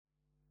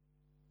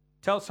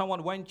Tell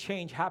someone, when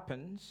change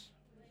happens,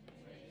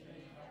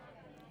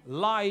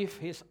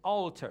 life is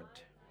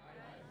altered.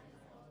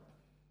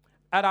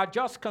 At our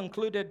just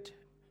concluded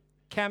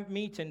camp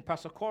meeting,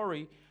 Pastor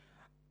Corey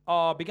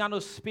began to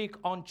speak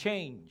on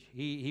change.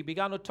 He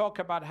began to talk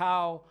about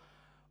how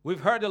we've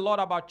heard a lot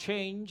about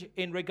change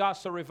in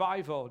regards to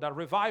revival. That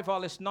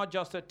revival is not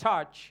just a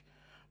touch,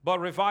 but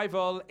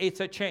revival is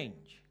a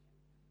change.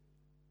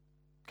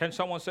 Can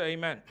someone say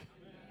amen? Amen.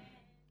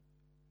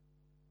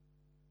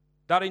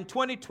 That in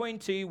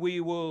 2020 we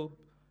will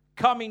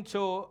come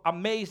into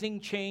amazing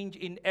change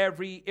in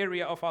every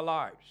area of our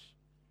lives.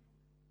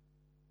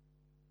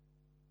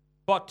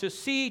 But to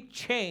see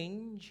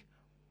change,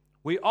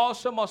 we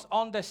also must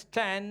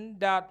understand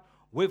that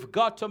we've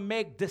got to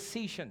make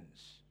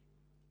decisions.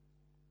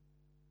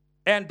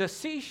 And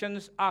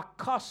decisions are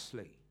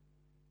costly,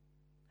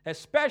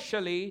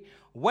 especially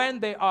when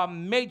they are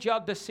major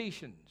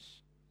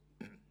decisions.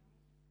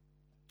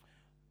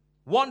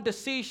 One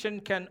decision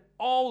can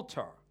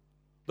alter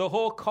the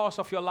whole course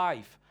of your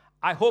life.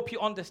 I hope you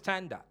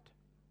understand that.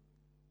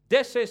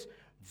 This is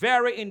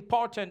very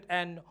important,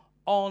 and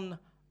on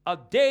a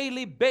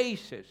daily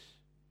basis,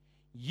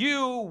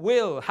 you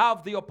will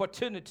have the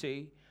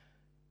opportunity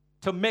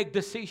to make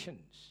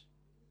decisions.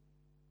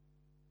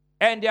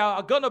 And there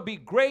are going to be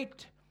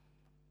great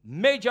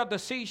major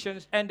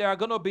decisions, and there are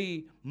going to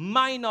be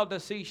minor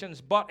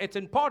decisions, but it's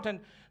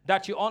important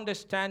that you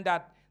understand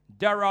that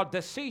there are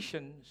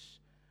decisions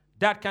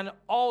that can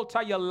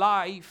alter your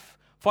life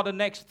for the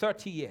next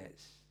 30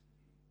 years.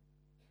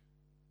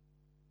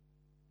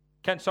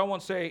 Can someone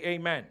say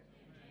amen? Amen.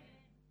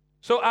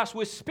 So as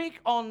we speak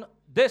on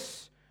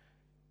this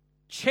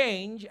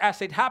change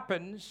as it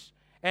happens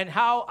and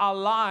how our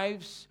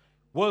lives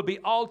will be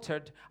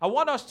altered, I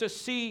want us to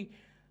see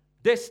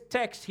this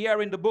text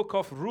here in the book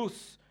of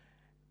Ruth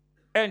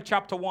and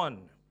chapter 1.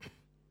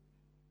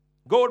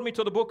 Go with me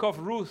to the book of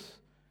Ruth,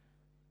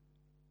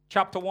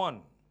 chapter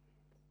 1.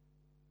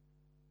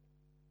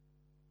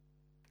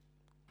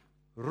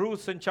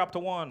 Ruth in chapter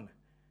 1.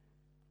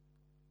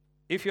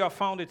 If you have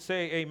found it,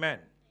 say amen.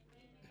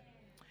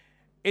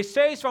 It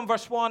says from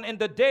verse 1, in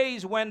the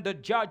days when the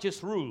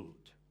judges ruled,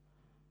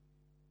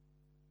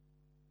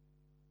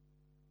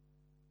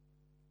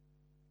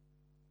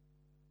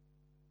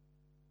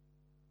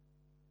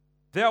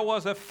 there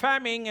was a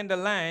famine in the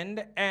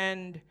land,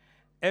 and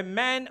a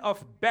man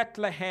of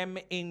Bethlehem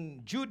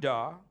in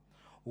Judah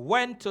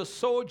went to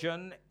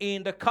sojourn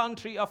in the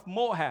country of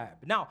Moab.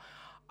 Now,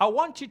 I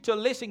want you to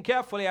listen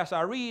carefully as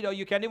I read, or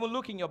you can even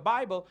look in your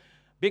Bible,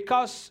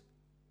 because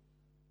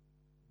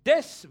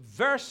these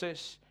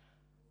verses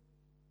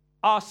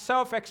are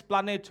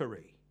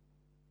self-explanatory.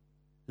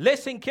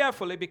 Listen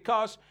carefully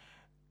because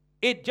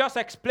it just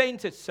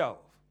explains itself.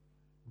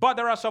 But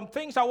there are some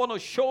things I want to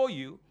show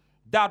you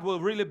that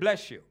will really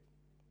bless you.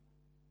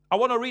 I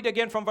want to read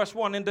again from verse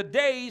 1. In the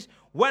days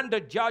when the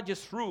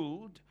judges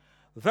ruled,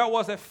 there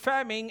was a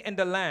famine in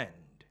the land.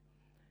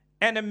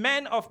 And a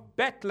man of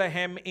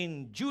Bethlehem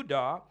in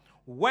Judah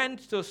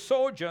went to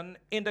sojourn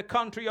in the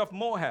country of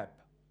Moab.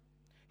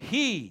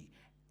 He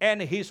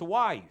and his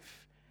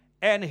wife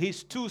and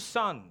his 2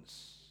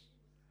 sons.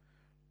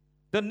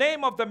 The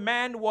name of the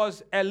man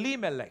was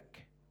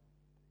Elimelech,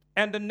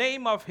 and the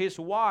name of his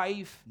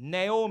wife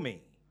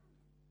Naomi.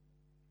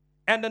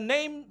 And the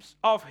names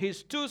of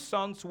his 2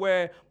 sons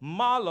were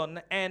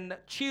Mahlon and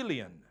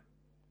Chilion.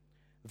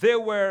 They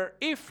were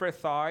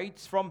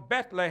Ephrathites from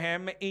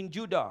Bethlehem in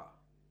Judah.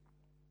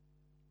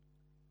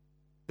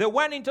 They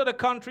went into the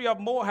country of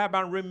Moab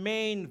and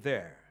remained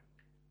there.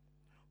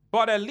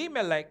 But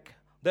Elimelech,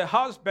 the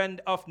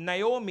husband of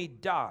Naomi,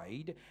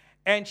 died,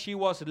 and she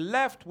was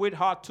left with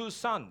her 2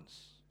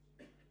 sons.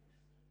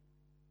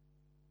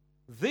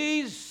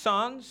 These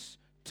sons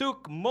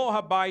took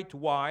Moabite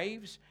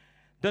wives.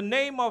 The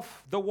name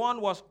of the one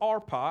was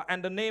Orpah,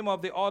 and the name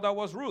of the other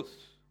was Ruth.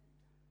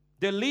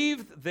 They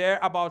lived there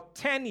about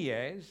 10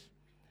 years,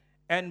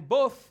 and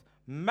both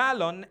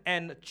Mahlon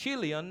and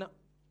Chilion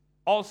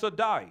also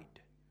died,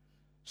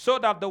 so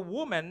that the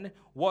woman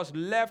was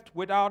left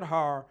without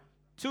her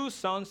 2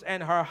 sons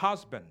and her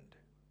husband.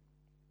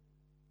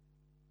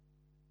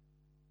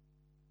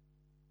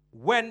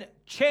 When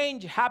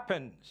change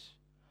happens,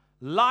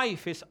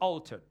 life is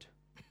altered.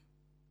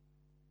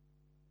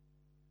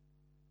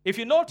 If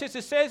you notice,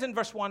 it says in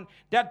verse 1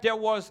 that there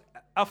was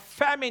a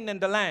famine in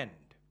the land.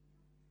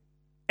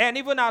 And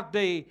even at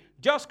the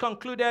just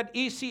concluded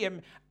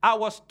ECM, I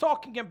was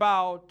talking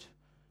about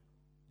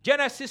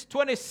Genesis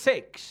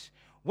 26,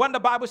 when the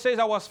Bible says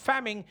I was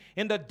famine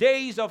in the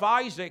days of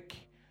Isaac.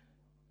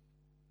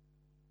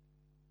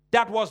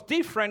 That was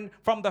different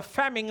from the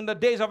famine in the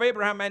days of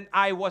Abraham, and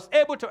I was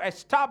able to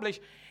establish,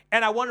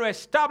 and I want to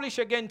establish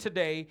again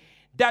today,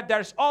 that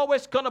there's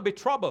always going to be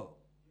trouble.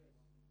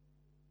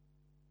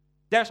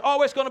 There's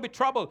always going to be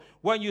trouble.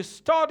 When you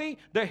study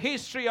the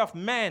history of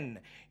men,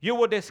 you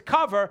will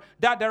discover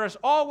that there has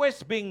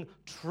always been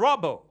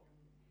trouble.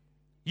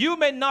 You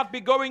may not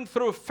be going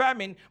through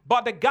famine,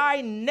 but the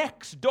guy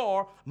next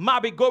door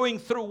might be going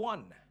through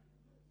one.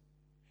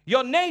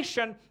 Your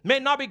nation may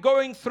not be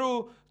going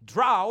through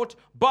drought,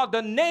 but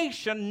the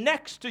nation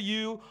next to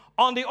you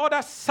on the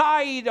other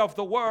side of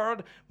the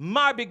world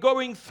might be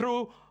going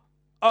through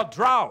a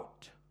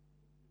drought.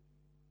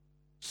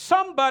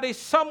 Somebody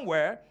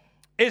somewhere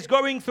is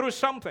going through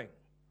something.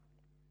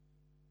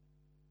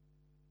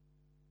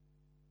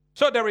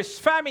 So there is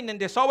famine and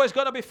there's always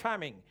going to be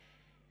famine.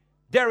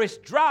 There is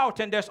drought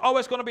and there's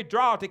always going to be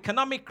drought,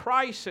 economic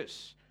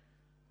crisis,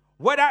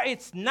 whether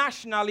it's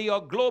nationally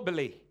or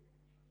globally.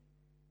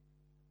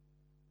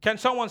 Can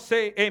someone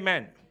say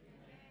amen?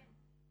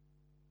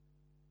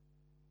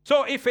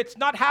 So if it's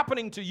not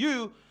happening to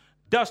you,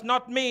 does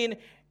not mean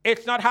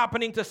it's not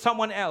happening to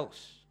someone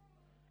else.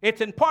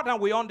 It's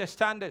important we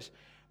understand this,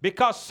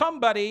 because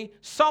somebody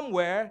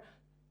somewhere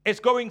is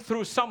going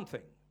through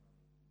something.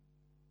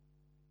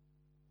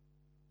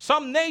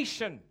 Some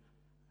nation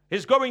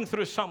is going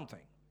through something.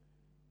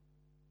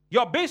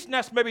 Your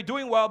business may be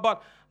doing well,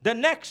 but the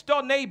next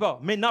door neighbor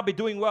may not be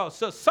doing well.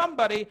 So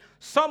somebody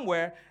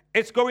somewhere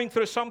is going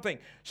through something.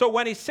 So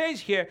when it says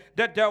here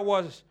that there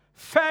was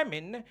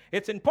famine,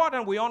 it's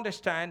important we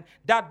understand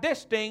that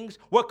these things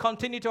will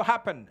continue to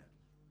happen.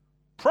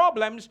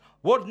 Problems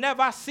will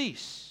never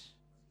cease.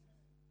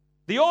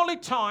 The only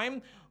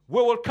time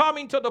we will come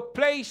into the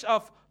place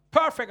of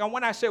perfect, and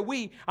when I say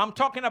we, I'm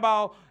talking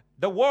about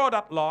the world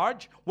at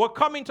large, will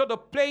come into the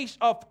place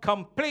of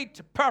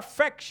complete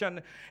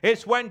perfection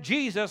is when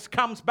Jesus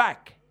comes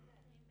back.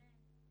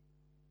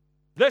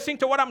 Listen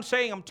to what I'm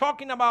saying. I'm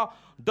talking about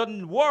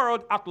the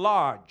world at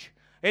large.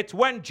 It's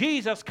when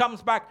Jesus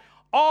comes back.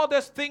 All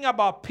this thing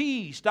about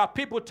peace that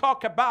people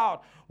talk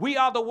about, we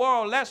are the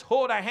world, let's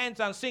hold our hands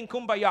and sing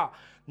Kumbaya.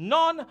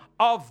 None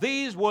of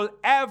these will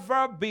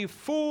ever be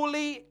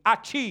fully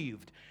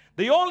achieved.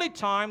 The only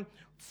time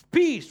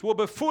peace will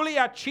be fully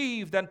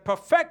achieved and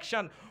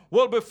perfection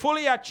will be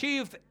fully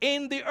achieved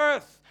in the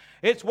earth,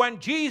 it's when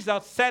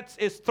Jesus sets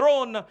his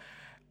throne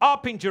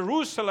up in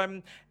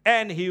Jerusalem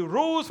and he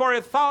rules for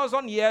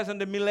 1,000 years in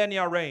the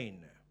millennial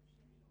reign.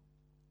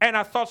 And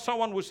I thought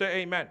someone would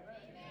say amen.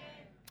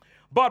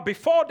 But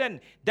before then,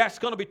 there's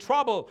going to be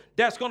trouble.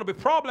 There's going to be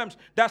problems.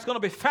 There's going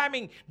to be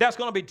famine. There's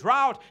going to be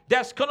drought.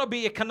 There's going to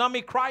be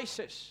economic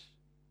crisis.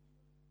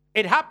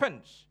 It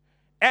happens.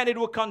 And it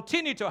will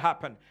continue to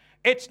happen.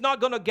 It's not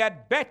going to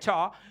get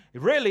better.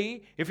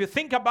 Really, if you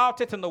think about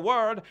it in the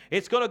world,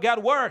 it's going to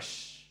get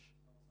worse.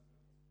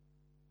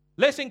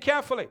 Listen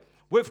carefully.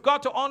 We've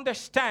got to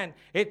understand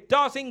it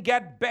doesn't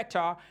get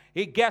better.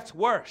 It gets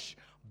worse.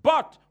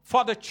 But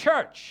for the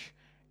church,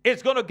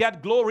 it's going to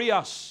get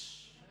glorious.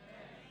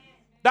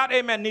 That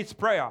amen needs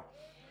prayer.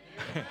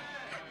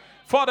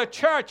 For the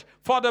church,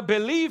 for the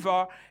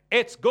believer,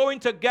 it's going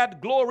to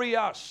get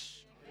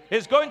glorious.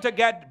 It's going to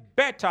get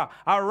better.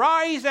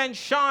 Arise and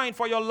shine,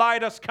 for your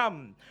light has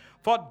come.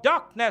 For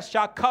darkness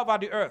shall cover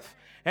the earth,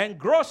 and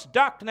gross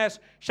darkness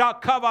shall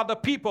cover the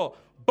people.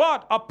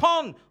 But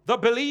upon the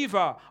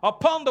believer,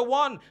 upon the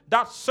one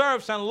that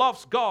serves and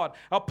loves God,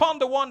 upon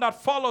the one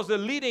that follows the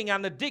leading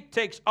and the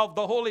dictates of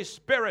the Holy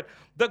Spirit,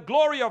 the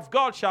glory of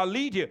God shall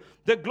lead you.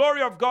 The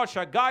glory of God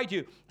shall guide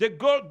you. The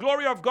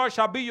glory of God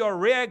shall be your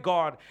rear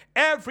guard.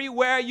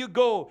 Everywhere you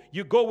go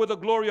with the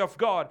glory of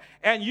God.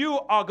 And you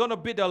are going to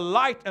be the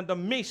light in the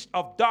midst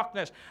of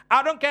darkness.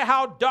 I don't care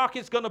how dark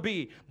it's going to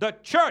be. The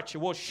church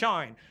will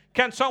shine.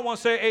 Can someone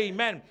say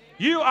amen?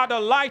 You are the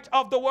light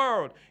of the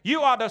world.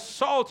 You are the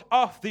salt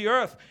of the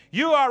earth.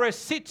 You are a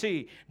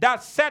city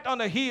that's set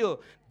on a hill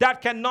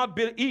that cannot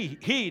be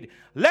hid.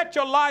 Let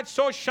your light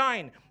so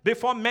shine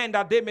before men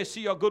that they may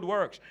see your good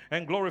works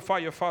and glorify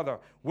your Father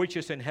which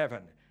is in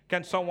heaven.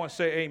 Can someone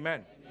say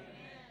amen? Amen.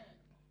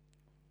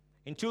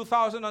 In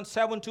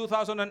 2007,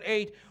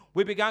 2008,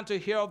 we began to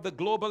hear of the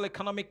global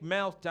economic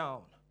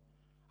meltdown.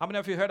 How many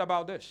of you heard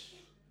about this?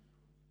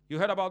 You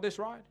heard about this,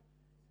 right?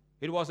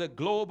 It was a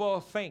global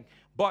thing.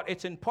 But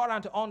it's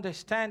important to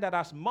understand that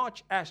as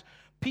much as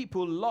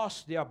people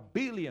lost their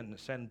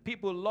billions and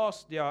people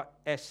lost their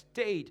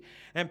estate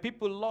and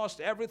people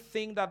lost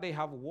everything that they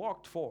have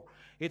worked for,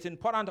 it's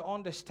important to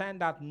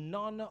understand that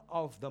none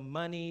of the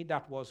money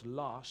that was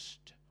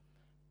lost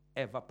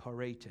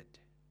evaporated.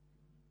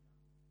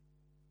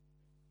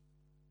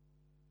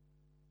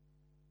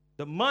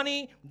 The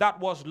money that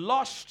was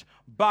lost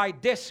by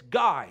this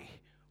guy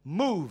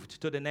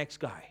moved to the next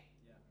guy.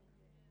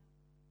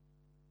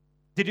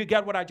 Did you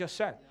get what I just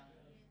said?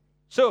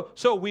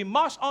 So we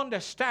must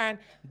understand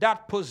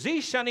that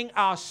positioning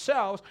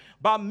ourselves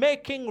by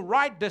making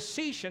right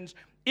decisions,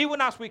 even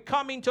as we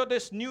come into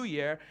this new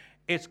year,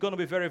 it's going to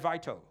be very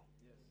vital.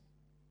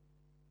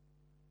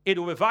 It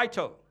will be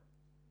vital.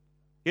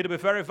 It will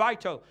be very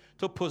vital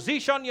to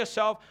position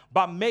yourself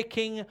by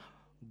making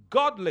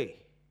godly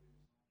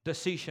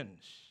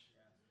decisions.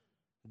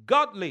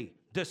 Godly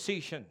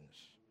decisions.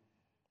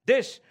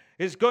 This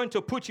is going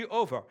to put you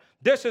over.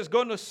 This is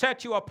going to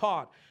set you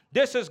apart.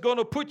 This is going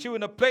to put you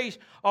in a place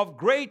of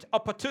great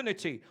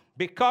opportunity,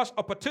 because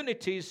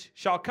opportunities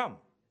shall come.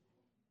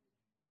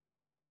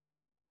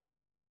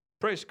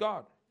 Praise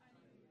God.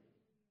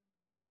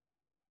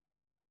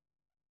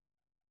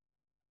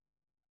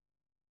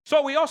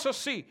 So we also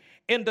see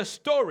in the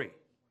story,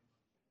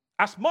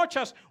 as much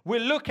as we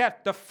look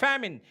at the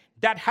famine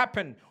that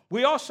happened,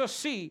 we also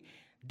see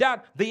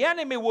that the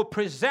enemy will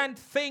present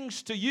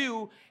things to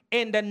you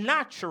in the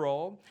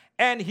natural,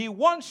 and he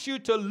wants you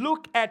to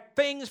look at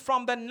things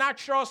from the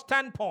natural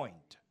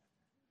standpoint.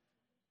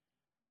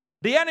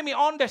 The enemy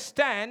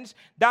understands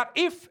that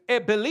if a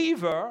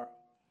believer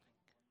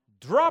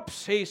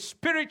drops his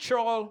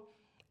spiritual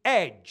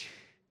edge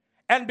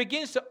and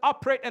begins to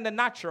operate in the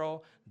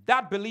natural,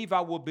 that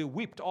believer will be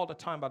whipped all the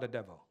time by the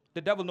devil.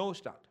 The devil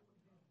knows that.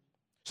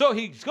 So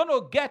he's going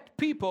to get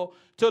people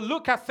to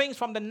look at things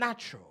from the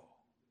natural.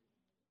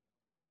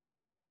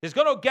 He's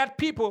going to get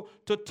people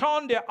to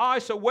turn their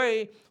eyes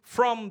away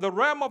from the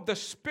realm of the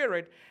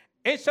Spirit.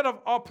 Instead of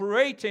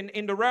operating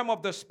in the realm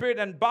of the Spirit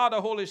and by the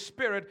Holy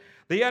Spirit,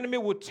 the enemy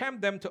will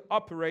tempt them to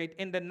operate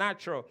in the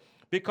natural,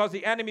 because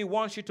the enemy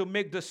wants you to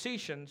make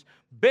decisions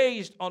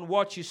based on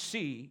what you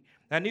see.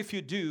 And if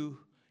you do,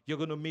 you're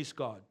going to miss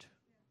God.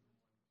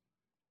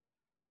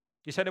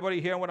 Is anybody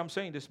hearing what I'm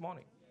saying this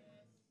morning?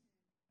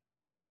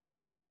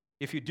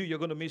 If you do, you're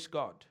going to miss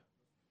God.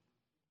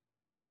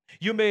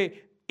 You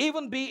may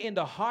even be in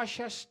the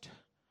harshest,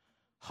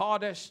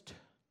 hardest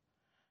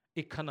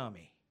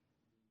economy,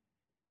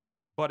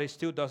 but it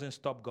still doesn't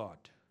stop God.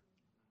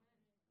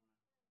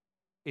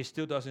 It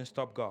still doesn't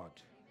stop God.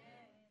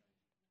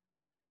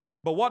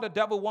 But what the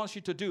devil wants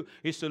you to do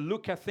is to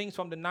look at things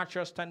from the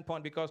natural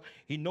standpoint, because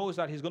he knows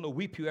that he's going to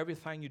whip you every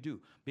time you do.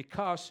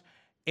 Because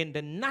in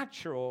the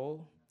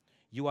natural,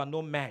 you are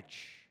no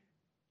match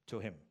to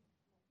him.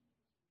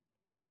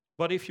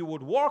 But if you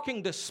would walk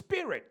in the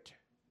Spirit,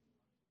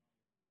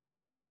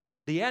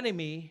 the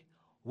enemy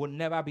will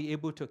never be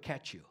able to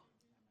catch you.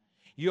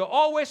 You're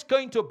always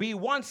going to be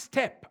one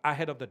step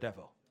ahead of the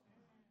devil.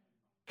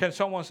 Can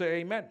someone say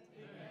amen?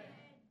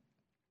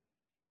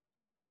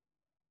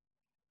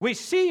 We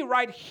see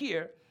right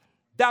here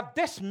that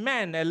this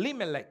man,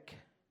 Elimelech,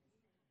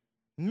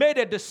 made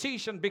a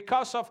decision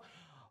because of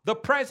the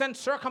present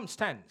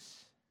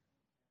circumstance.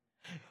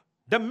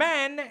 The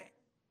man,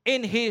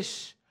 in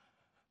his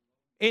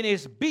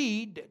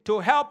bid to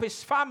help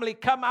his family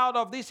come out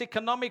of this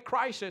economic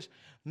crisis,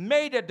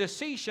 made a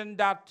decision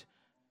that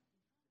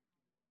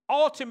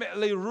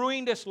ultimately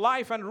ruined his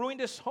life and ruined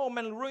his home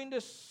and ruined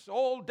his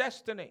whole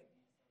destiny.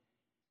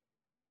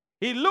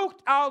 He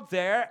looked out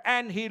there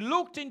and he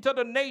looked into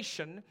the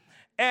nation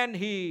and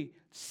he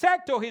said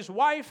to his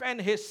wife and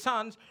his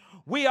sons,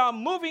 "We are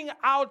moving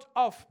out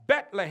of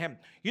Bethlehem."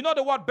 You know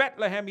the word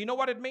Bethlehem, you know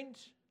what it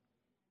means?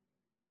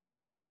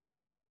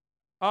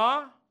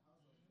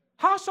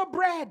 House of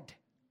bread.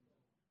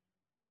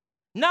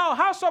 Now,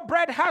 house of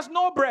bread has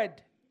no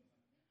bread.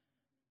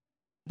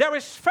 There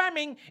is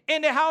famine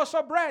in the house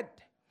of bread.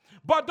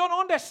 But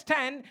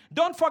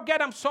don't forget,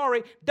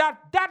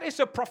 that is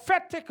a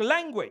prophetic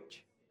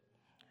language.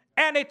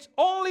 And it's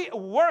only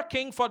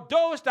working for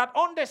those that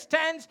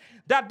understands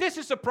that this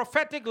is a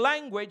prophetic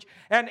language.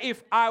 And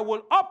if I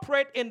will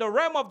operate in the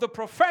realm of the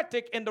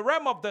prophetic, in the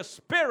realm of the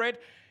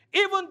Spirit,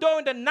 even though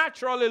in the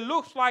natural it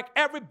looks like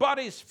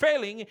everybody is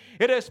failing,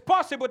 it is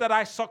possible that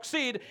I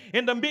succeed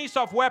in the midst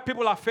of where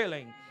people are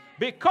failing.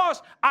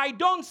 Because I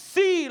don't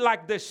see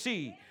like they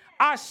see.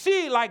 I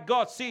see like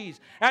God sees.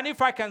 And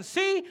if I can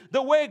see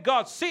the way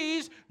God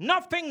sees,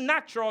 nothing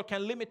natural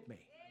can limit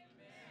me.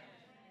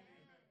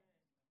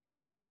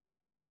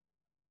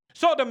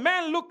 So the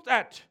man looked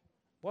at,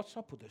 what's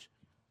up with this?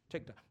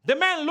 Take that. The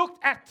man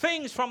looked at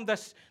things from the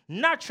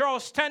natural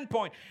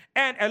standpoint.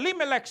 And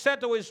Elimelech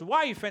said to his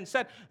wife and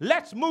said,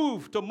 "Let's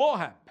move to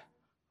Moab."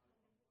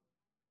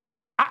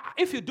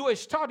 If you do a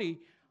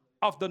study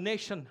of the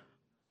nation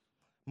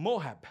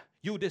Moab,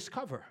 you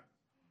discover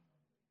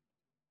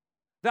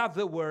that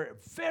they were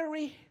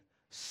very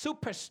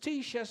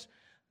superstitious,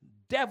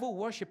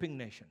 devil-worshipping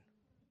nation.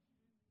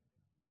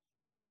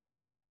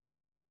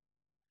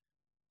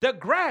 The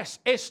grass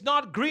is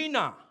not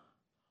greener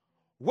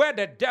where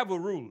the devil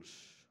rules.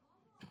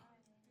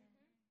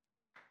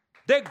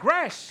 The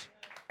grass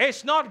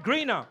is not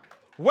greener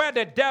where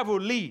the devil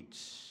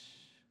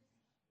leads.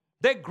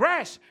 The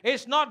grass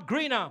is not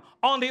greener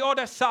on the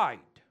other side.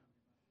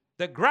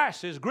 The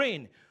grass is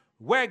green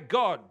where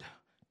God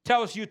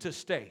tells you to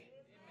stay.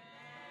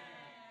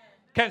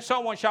 Amen. Can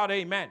someone shout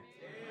amen? Amen?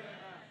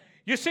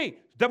 You see,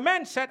 the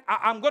man said,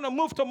 "I'm going to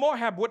move to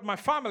Moab with my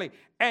family."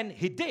 And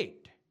he did.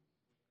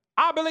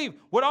 I believe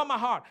with all my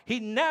heart, he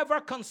never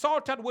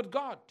consulted with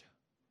God.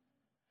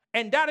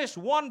 And that is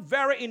one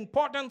very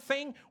important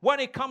thing when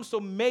it comes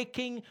to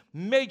making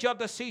major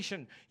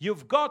decisions.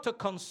 You've got to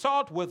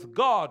consult with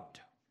God.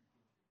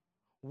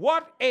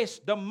 What is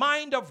the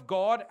mind of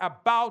God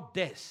about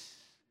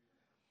this?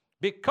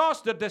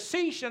 Because the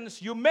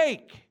decisions you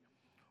make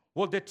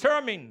will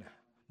determine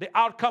the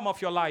outcome of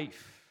your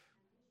life.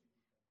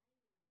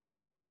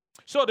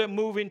 So they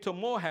move into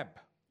Moab.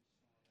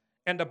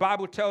 And the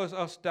Bible tells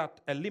us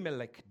that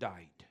Elimelech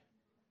died.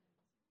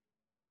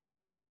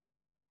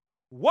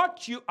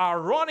 What you are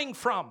running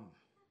from,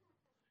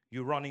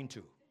 you run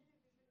into.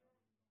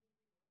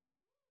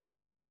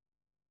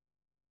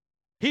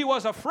 He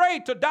was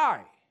afraid to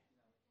die,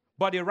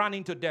 but he ran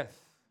into death.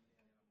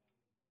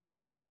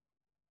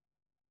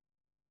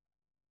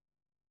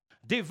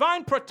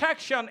 Divine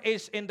protection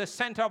is in the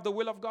center of the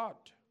will of God.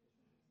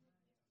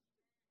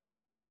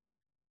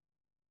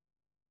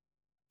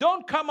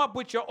 Don't come up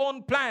with your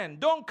own plan.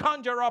 Don't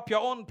conjure up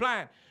your own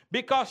plan,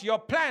 because your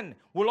plan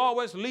will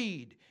always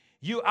lead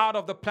you out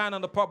of the plan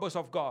and the purpose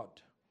of God.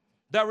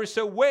 There is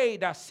a way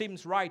that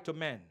seems right to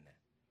men,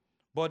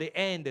 but the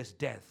end is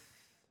death.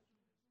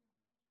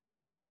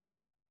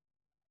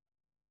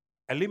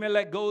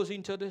 Elimelech goes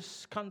into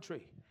this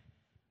country.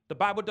 The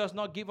Bible does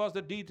not give us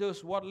the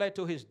details what led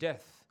to his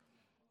death,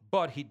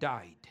 but he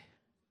died.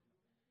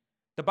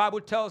 The Bible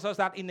tells us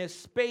that in a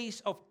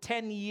space of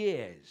 10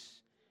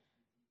 years,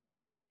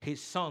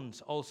 his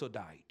sons also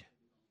died.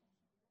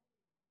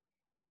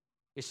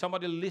 Is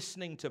somebody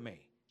listening to me?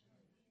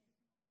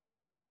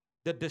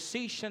 The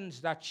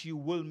decisions that you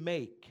will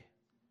make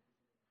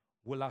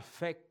will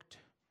affect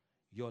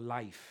your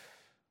life.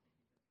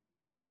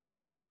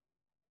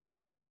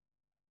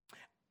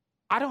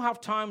 I don't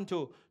have time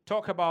to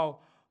talk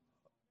about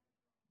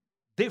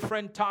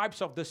different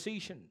types of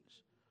decisions.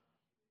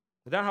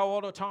 I don't have all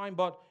the time,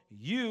 but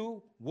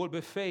you will be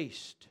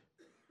faced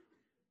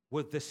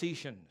with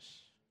decisions.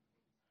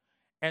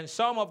 And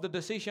some of the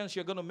decisions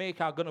you're going to make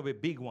are going to be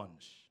big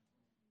ones.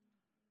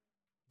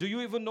 Do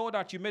you even know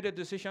that you made a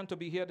decision to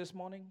be here this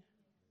morning?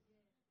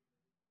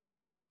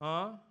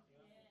 Huh?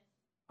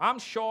 I'm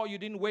sure you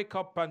didn't wake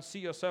up and see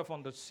yourself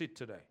on the seat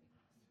today.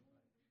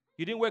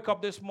 You didn't wake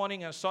up this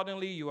morning and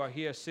suddenly you are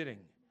here sitting.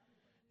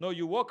 No,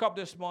 you woke up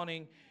this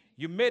morning,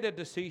 you made a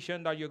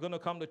decision that you're going to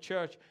come to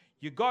church,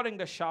 you got in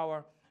the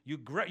shower, you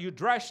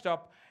dressed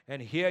up,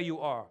 and here you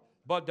are.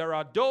 But there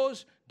are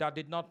those that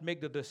did not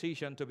make the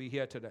decision to be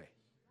here today.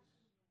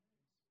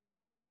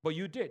 But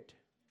you did.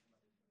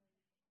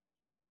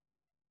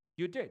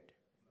 You did.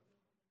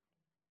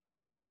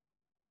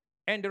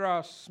 And there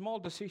are small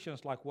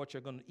decisions like what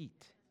you're going to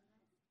eat.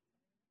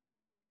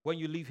 When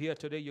you leave here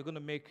today, you're going to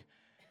make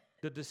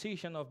the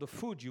decision of the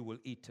food you will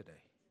eat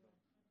today.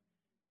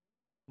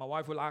 My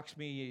wife will ask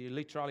me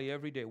literally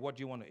every day, what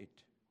do you want to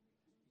eat?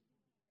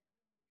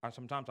 And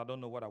sometimes I don't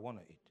know what I want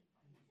to eat.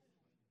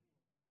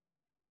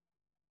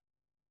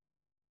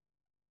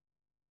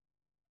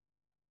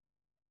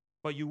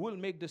 But you will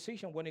make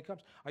decision when it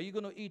comes. Are you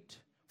going to eat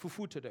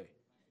fufu today?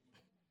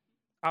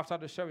 After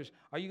the service,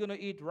 are you going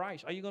to eat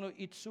rice? Are you going to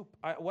eat soup?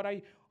 What are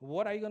you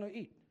going to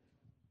eat?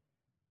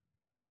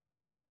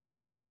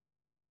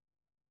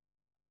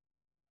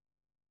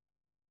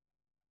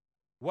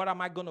 What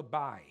am I going to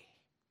buy?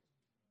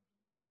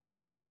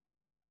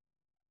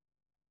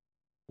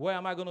 Where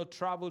am I going to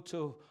travel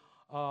to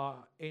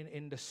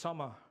in the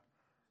summer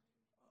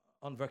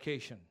on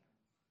vacation?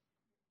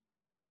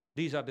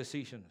 These are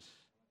decisions,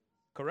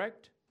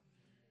 correct?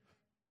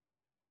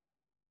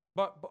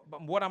 But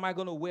what am I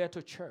going to wear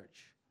to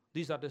church?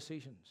 These are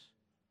decisions.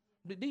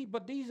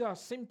 But these are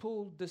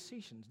simple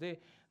decisions.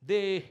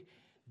 They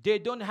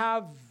don't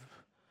have,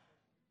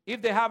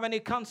 if they have any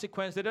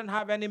consequence, they don't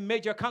have any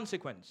major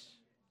consequence.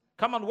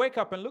 Come on, wake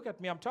up and look at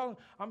me.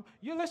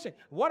 You listen.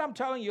 What I'm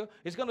telling you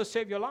is going to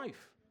save your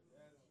life.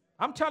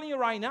 I'm telling you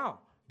right now,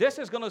 this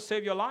is going to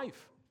save your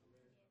life.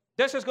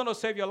 This is going to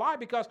save your life,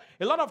 because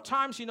a lot of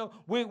times,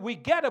 we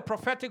get a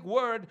prophetic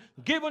word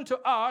given to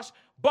us,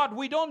 but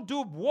we don't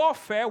do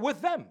warfare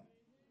with them.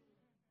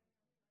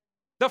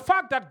 The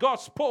fact that God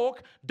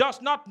spoke does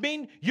not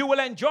mean you will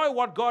enjoy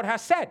what God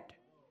has said.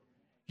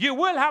 You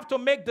will have to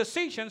make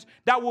decisions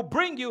that will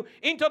bring you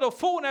into the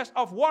fullness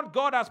of what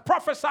God has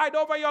prophesied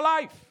over your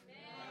life.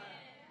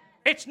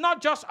 It's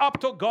not just up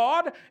to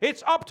God,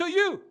 it's up to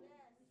you.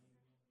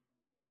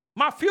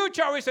 My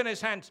future is in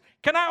His hands.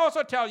 Can I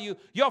also tell you,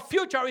 your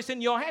future is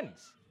in your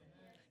hands.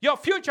 Your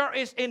future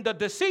is in the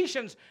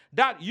decisions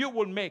that you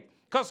will make.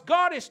 Because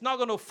God is not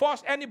going to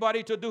force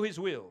anybody to do His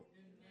will.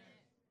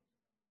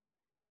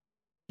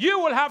 You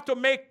will have to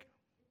make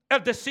a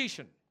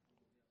decision.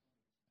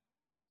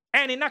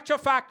 And in actual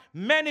fact,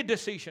 many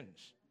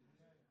decisions.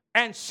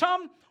 And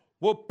some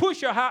will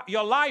push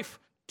your life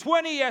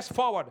 20 years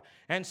forward.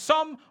 And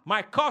some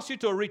might cause you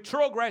to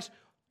retrogress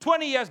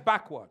 20 years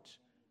backwards.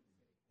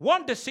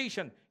 One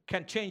decision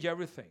can change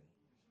everything.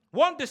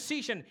 One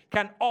decision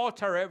can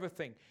alter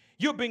everything.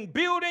 You've been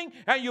building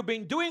and you've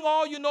been doing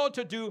all you know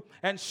to do,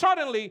 and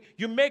suddenly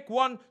you make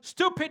one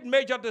stupid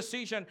major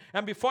decision,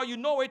 and before you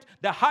know it,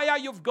 the higher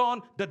you've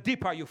gone, the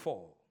deeper you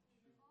fall.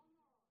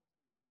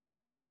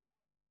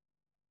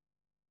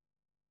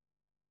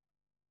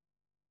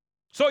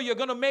 So you're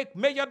going to make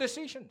major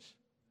decisions.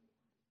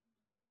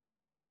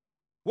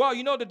 Well,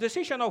 the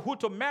decision of who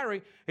to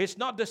marry is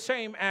not the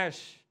same as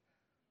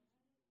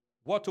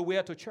what to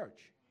wear to church.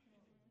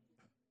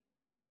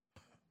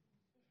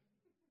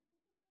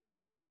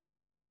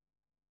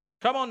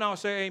 Come on now,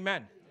 say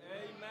amen.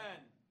 Amen.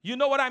 You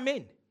know what I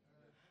mean?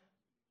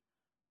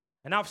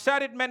 And I've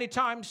said it many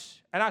times,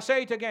 and I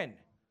say it again.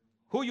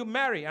 Who you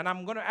marry, and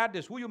I'm going to add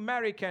this, who you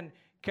marry can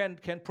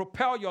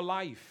propel your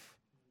life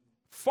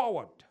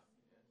forward.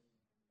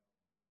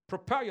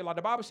 Prepare your life.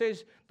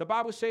 The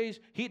Bible says,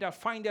 he that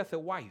findeth a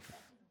wife,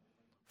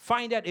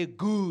 findeth a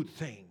good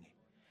thing,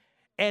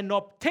 and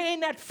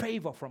obtaineth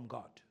favor from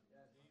God.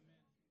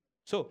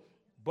 So,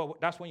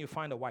 but that's when you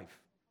find a wife.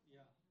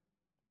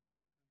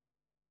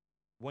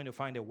 When you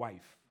find a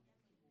wife.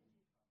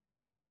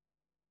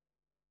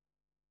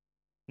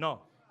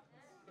 No.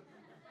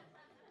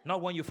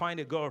 Not when you find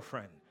a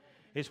girlfriend.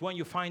 It's when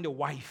you find a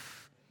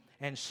wife.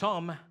 And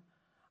some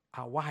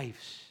are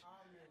wives,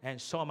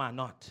 and some are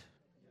not.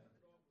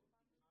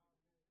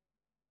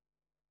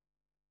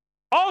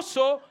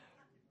 Also,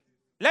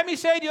 let me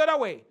say it the other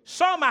way.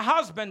 Some are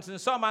husbands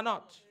and some are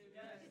not.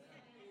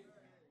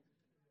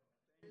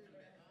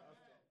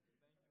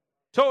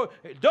 So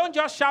don't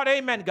just shout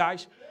amen,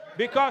 guys,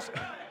 because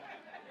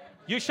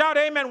you shout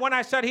amen when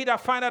I said he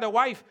that findeth a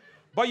wife,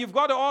 but you've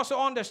got to also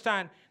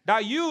understand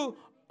that you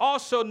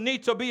also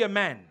need to be a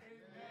man.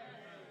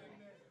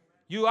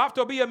 You have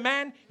to be a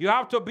man. You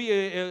have to be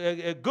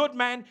a good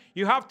man.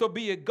 You have to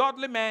be a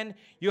godly man.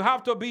 You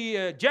have to be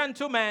a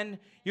gentleman.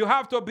 You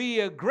have to be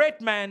a great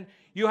man.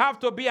 You have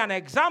to be an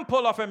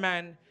example of a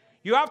man.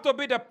 You have to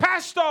be the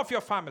pastor of your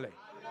family. It's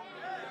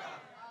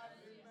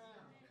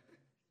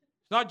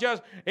not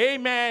just,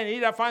 amen, he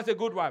that finds a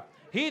good wife.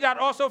 She that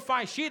also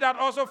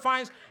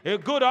finds a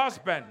good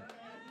husband.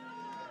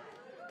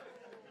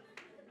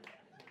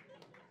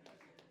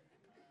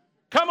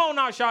 Come on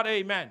now, shout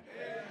amen. Amen.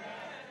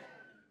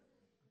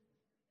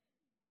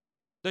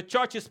 The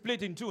church is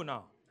split in two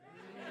now.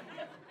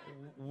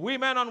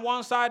 Women on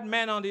one side,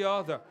 men on the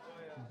other.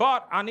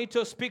 But I need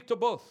to speak to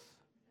both.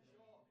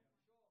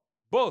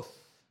 Both.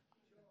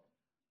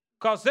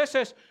 Because this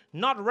is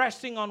not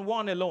resting on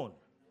one alone.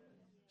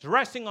 It's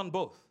resting on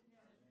both.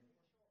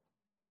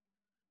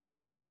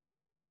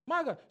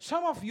 My God,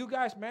 some of you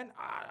guys, man,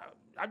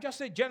 I just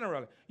say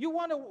generally, you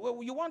want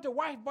a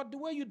wife, but the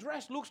way you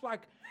dress looks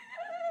like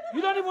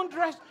you don't even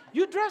dress.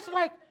 You dress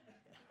like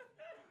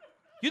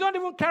you don't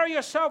even carry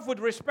yourself with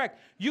respect.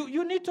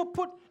 You need to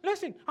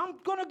listen, I'm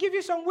going to give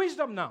you some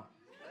wisdom now.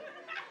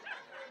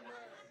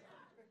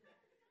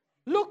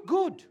 Look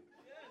good.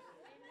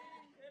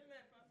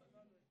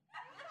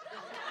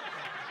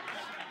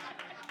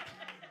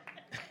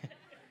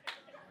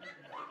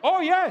 Oh,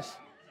 yes.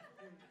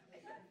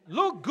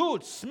 Look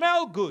good.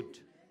 Smell good.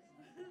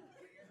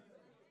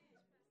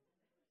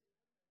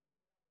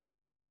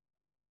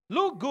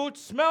 Look good.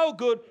 Smell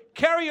good.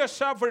 Carry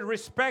yourself with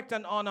respect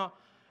and honor.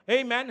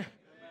 Amen.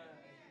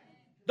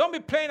 Don't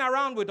be playing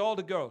around with all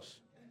the girls.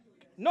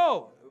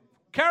 No.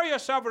 Carry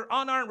yourself with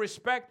honor and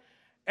respect.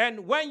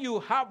 And when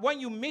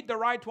you meet the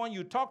right one,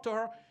 you talk to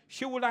her,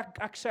 she will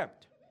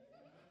accept.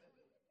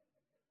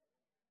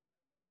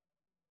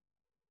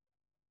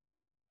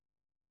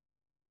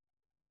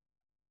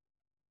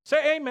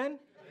 Say amen.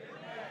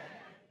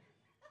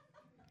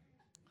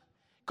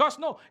 Because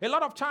a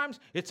lot of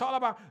times it's all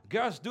about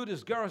girls do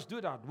this, girls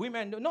do that.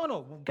 Women do.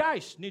 No,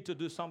 guys need to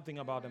do something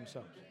about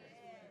themselves.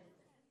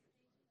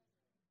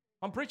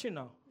 I'm preaching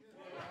now.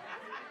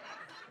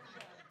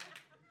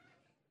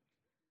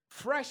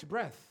 Fresh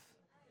breath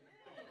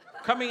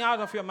coming out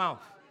of your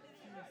mouth.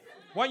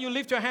 When you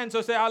lift your hands,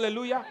 so say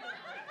hallelujah.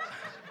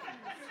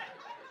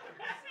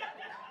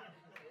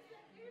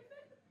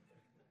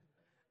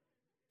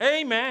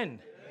 Amen.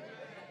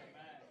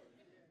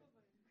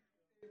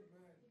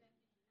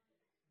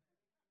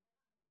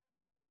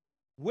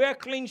 Wear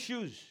clean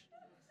shoes.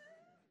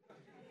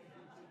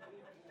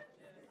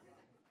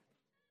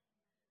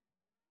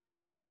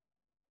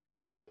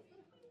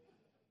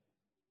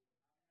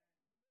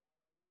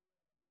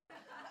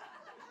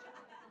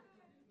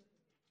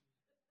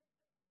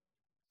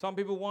 Some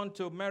people want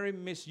to marry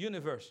Miss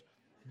Universe,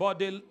 but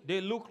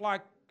they look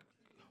like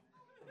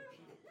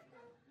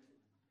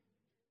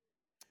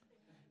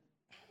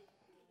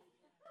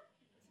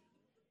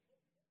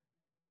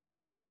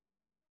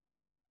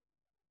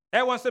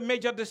that was a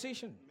major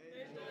decision.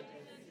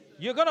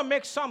 You're going to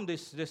make some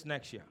this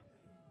next year.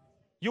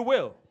 You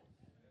will.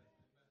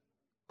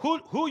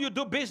 Who you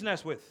do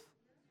business with.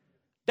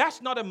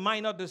 That's not a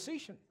minor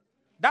decision.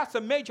 That's a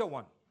major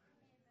one.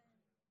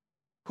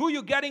 Who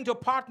you get into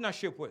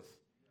partnership with.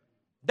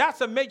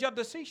 That's a major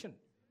decision.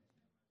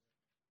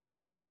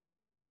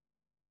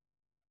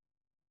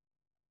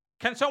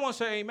 Can someone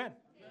say amen?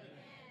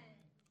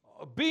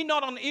 Amen. Be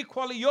not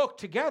unequally yoked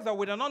together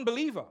with an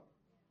unbeliever.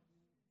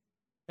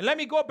 And let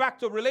me go back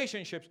to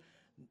relationships.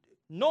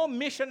 No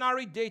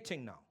missionary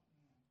dating now.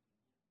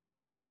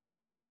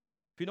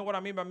 If you know what I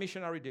mean by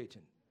missionary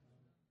dating,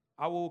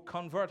 I will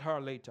convert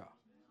her later.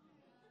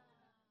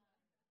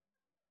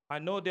 I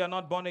know they are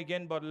not born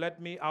again, but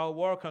I'll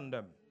work on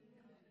them.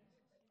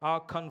 I'll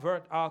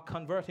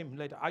convert him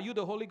later. Are you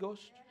the Holy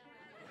Ghost?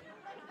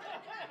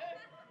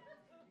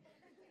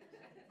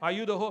 Are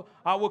you the whole?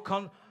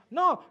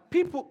 No,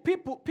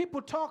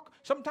 people talk.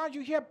 Sometimes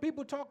you hear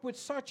people talk with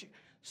such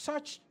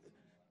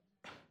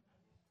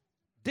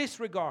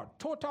disregard,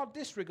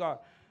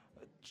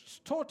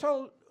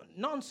 total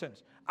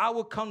nonsense. I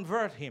will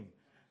convert him.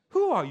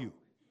 Who are you?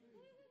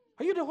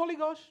 Are you the Holy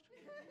Ghost?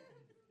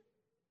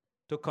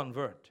 To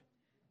convert.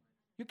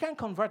 You can't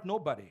convert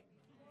nobody.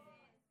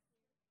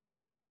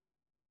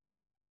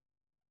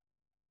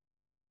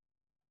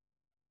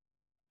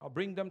 I'll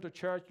bring them to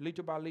church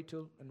little by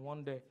little, and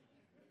one day.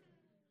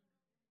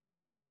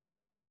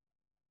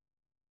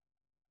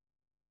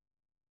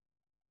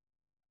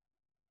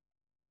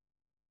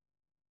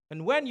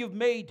 And when you've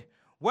made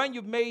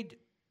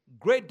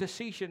great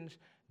decisions,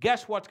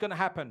 guess what's going to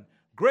happen?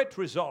 Great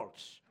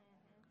results.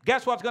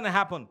 Guess what's going to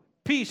happen?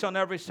 Peace on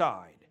every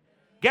side.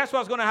 Guess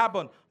what's going to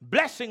happen?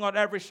 Blessing on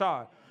every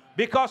side.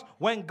 Because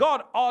when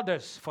God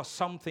orders for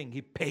something,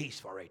 He pays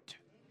for it.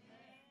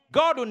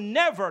 God will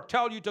never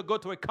tell you to go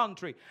to a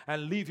country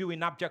and leave you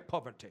in abject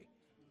poverty.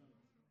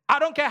 I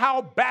don't care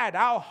how bad,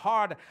 how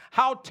hard,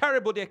 how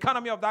terrible the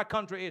economy of that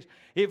country is.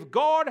 If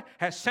God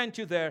has sent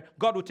you there,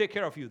 God will take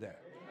care of you there.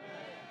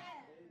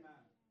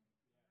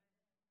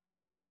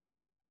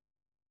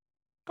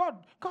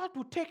 God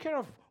will take care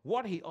of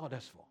what He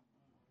orders for.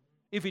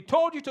 If He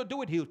told you to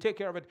do it, He'll take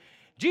care of it.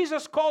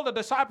 Jesus called the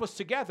disciples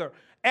together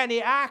and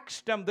He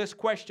asked them this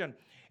question.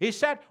 He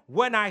said,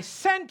 when I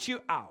sent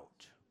you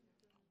out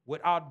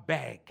without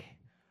bag,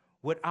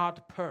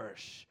 without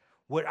purse,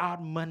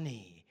 without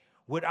money,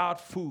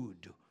 without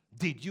food,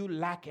 did you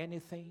lack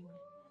anything?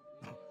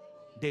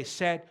 They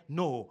said,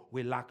 no,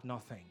 we lack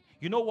nothing.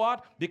 You know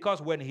what?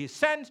 Because when He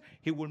sends,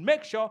 He will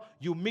make sure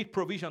you meet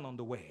provision on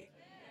the way.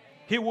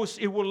 He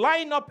will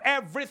line up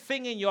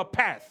everything in your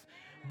path.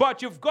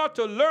 But you've got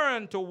to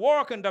learn to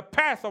walk in the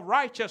path of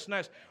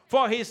righteousness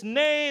for His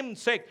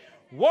name's sake.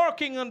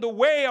 Walking in the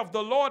way of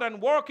the Lord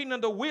and walking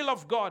in the will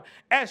of God.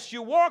 As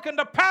you walk in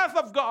the path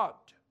of God,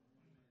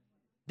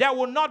 there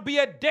will not be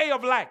a day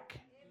of lack.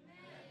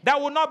 There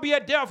will not be a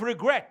day of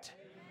regret.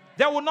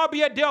 There will not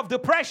be a day of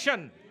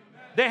depression.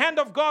 The hand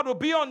of God will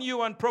be on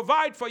you and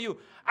provide for you.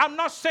 I'm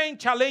not saying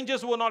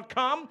challenges will not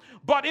come,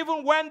 but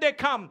even when they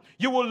come,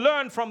 you will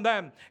learn from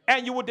them.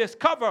 And you will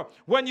discover,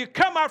 when you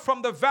come out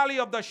from the valley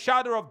of the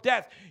shadow of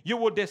death, you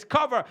will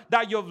discover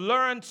that you've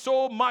learned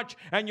so much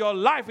and your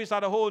life is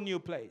at a whole new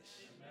place.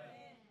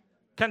 Amen.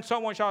 Can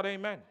someone shout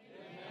amen? Amen.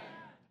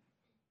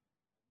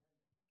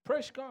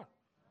 Praise God.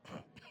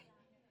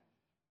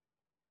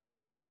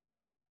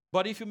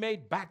 But if you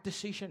made bad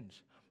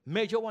decisions,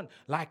 major one,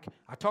 like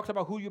I talked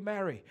about who you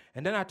marry,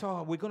 and then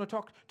we're going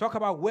to talk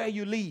about where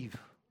you live.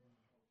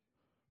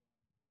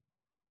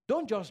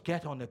 Don't just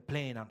get on a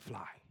plane and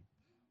fly.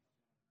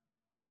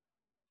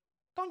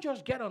 Don't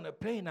just get on a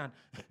plane and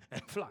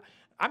fly.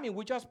 I mean,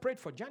 we just prayed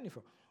for Jennifer.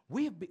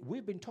 We've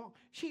been talking.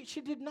 She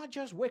did not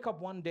just wake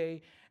up one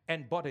day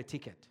and bought a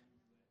ticket.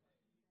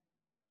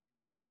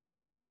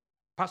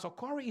 Pastor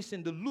Corey is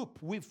in the loop.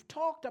 We've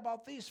talked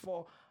about this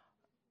for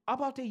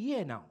about a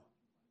year now.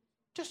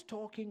 Just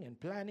talking and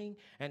planning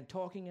and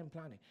talking and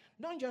planning.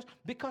 Don't just,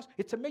 because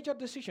it's a major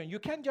decision. You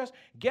can't just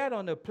get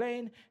on a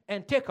plane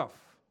and take off.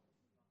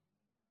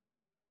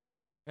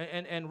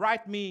 And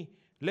write me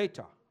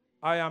later.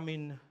 I am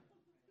in.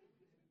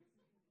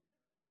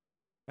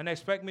 And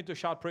expect me to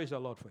shout praise the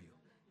Lord for you.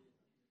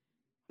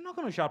 I'm not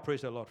going to shout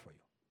praise the Lord for you.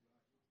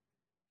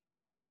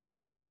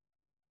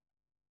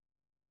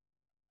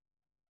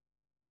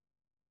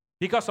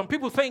 Because some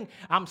people think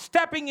I'm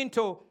stepping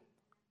into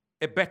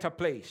a better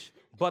place,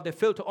 but they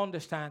fail to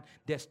understand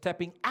they're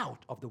stepping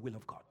out of the will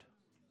of God.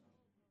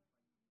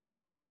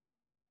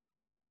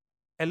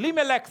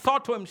 Elimelech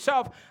thought to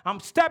himself,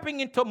 I'm stepping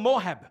into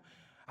Moab.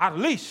 At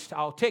least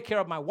I'll take care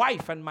of my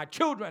wife and my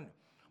children.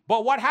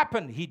 But what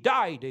happened? He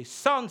died. His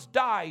sons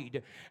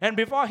died. And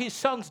before his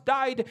sons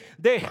died,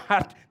 they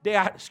had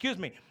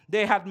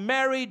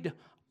married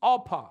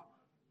Orpah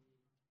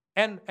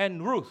and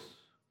Ruth.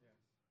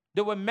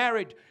 They were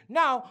married.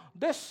 Now,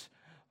 this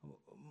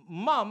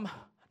mom,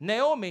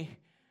 Naomi,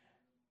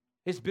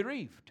 is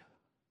bereaved.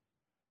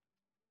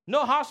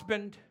 No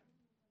husband,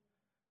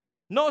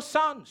 no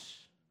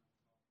sons.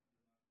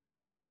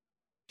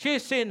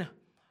 She's in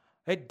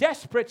a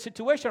desperate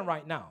situation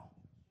right now.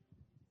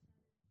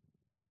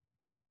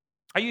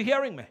 Are you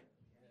hearing me?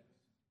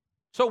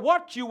 So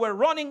what you were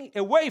running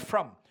away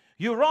from,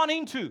 you run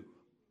into.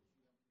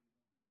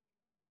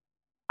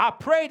 I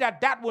pray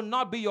that will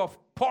not be your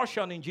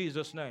portion in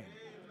Jesus' name.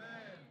 Amen.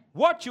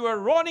 What you are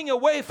running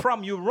away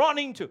from, you run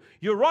into.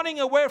 You're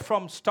running away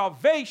from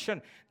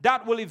starvation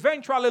that will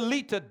eventually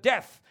lead to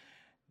death.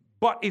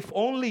 But if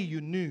only you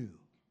knew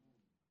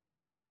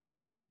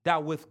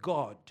that with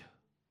God,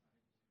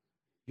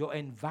 your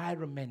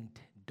environment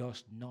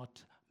does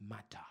not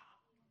matter.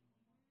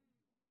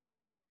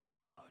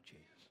 Oh,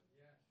 Jesus.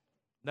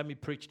 Let me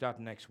preach that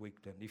next week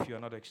then, if you're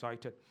not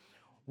excited.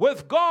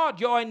 With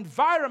God, your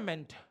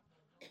environment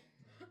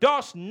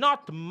does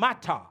not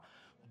matter.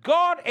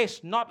 God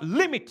is not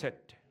limited.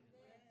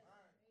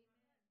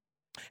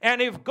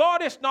 And if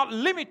God is not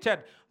limited,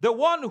 the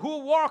one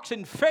who walks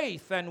in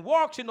faith and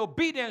walks in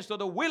obedience to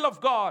the will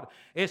of God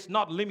is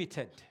not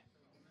limited.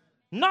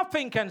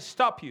 Nothing can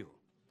stop you.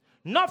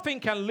 Nothing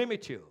can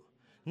limit you.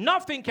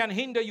 Nothing can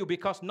hinder you,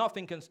 because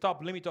nothing can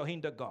stop, limit, or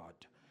hinder God.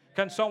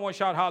 Can someone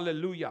shout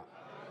hallelujah?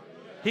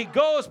 Hallelujah. He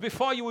goes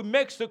before you. He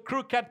makes the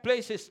crooked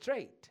places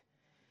straight.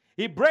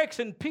 He breaks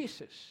in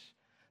pieces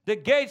the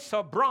gates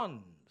of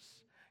bronze.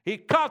 He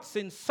cuts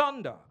in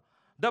sunder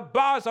the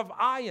bars of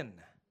iron.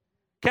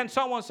 Can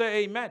someone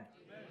say amen? Amen.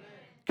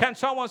 Can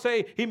someone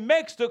say, He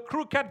makes the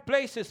crooked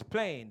places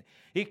plain.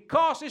 He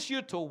causes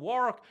you to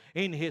walk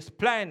in His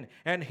plan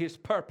and His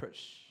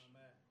purpose.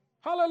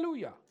 Amen.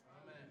 Hallelujah.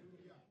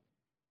 Amen.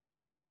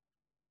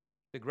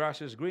 The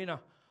grass is greener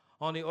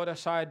on the other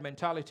side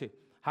mentality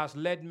has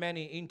led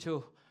many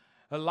into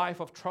a life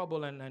of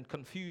trouble and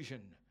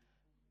confusion.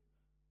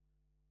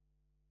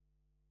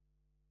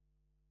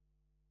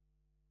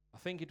 I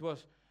think it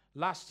was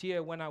last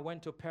year when I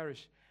went to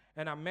Paris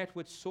and I met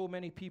with so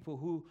many people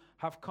who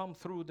have come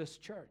through this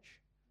church.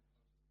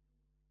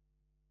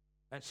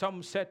 And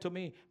some said to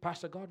me,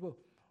 Pastor Godwill,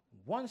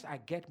 once I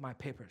get my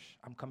papers,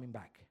 I'm coming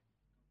back.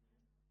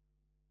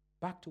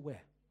 Back to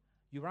where?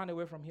 You ran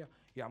away from here?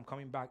 Yeah, I'm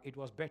coming back. It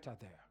was better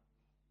there.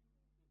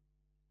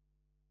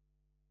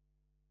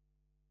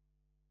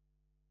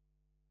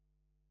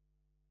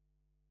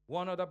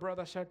 One other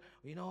brother said,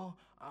 they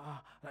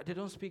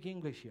don't speak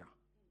English here.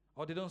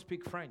 Or they don't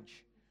speak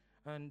French.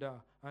 And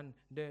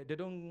they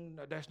don't,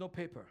 there's no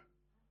paper.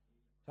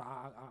 So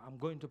I'm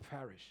going to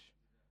Paris.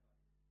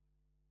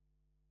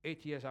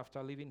 8 years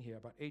after living here,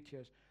 about 8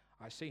 years,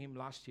 I see him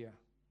last year.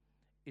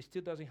 He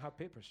still doesn't have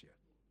papers yet.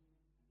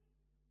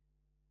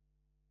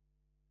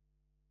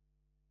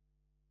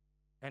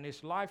 And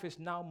his life is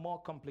now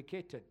more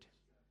complicated.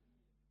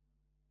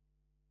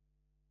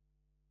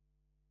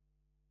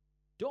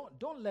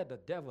 Don't let the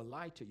devil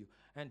lie to you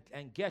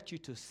and get you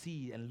to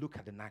see and look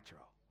at the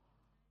natural.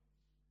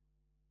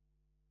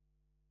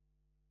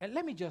 And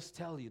let me just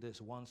tell you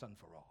this once and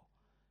for all.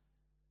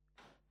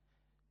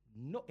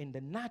 No, in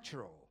the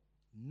natural,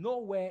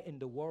 nowhere in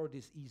the world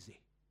is easy.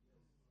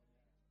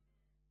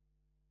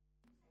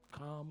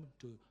 Come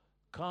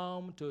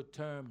to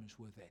terms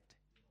with it.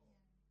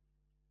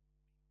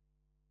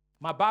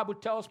 My Bible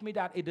tells me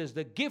that it is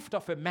the gift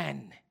of a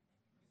man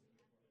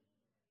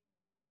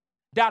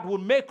that will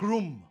make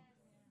room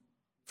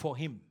for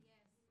him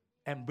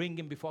and bring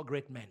him before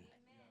great men.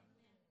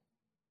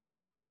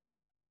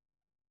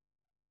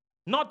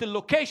 Not the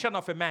location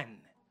of a man,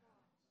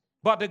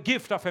 but the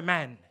gift of a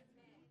man.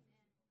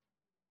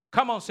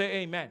 Come on, say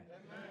amen.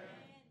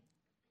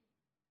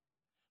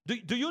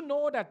 Do you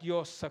know that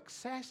your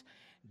success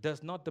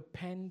does not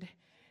depend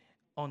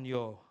on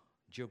your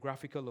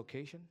geographical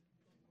location?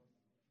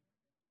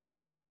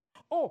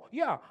 Oh,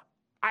 yeah,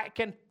 I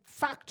can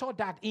factor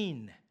that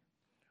in.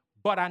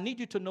 But I need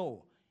you to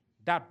know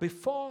that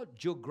before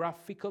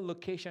geographical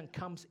location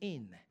comes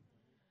in,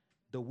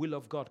 the will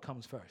of God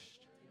comes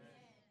first.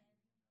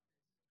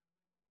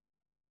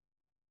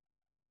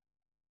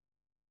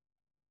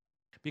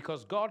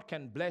 Because God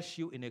can bless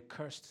you in a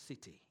cursed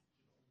city.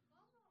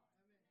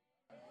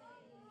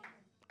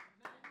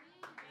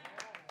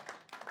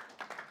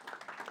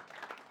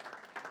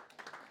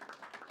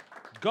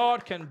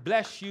 God can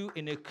bless you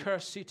in a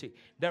cursed city.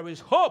 There is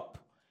hope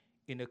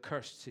in a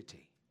cursed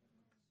city.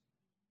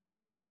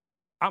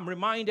 I'm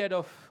reminded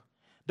of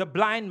the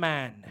blind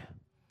man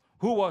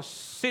who was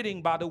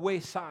sitting by the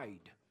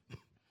wayside.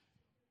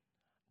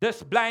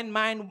 This blind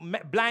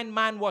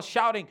man was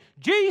shouting,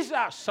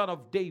 Jesus, Son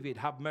of David,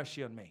 have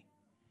mercy on me.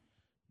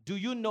 Do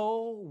you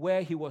know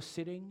where he was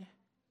sitting?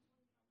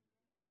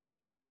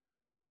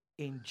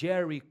 In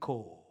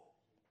Jericho.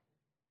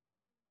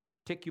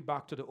 Take you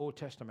back to the Old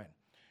Testament.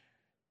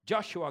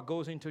 Joshua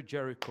goes into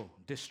Jericho,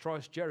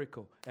 destroys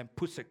Jericho, and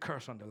puts a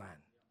curse on the land.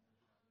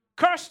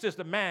 Cursed is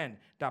the man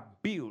that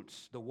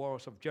builds the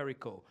walls of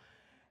Jericho,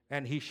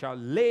 and he shall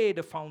lay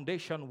the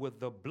foundation with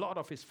the blood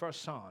of his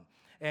first son,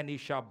 and he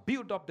shall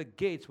build up the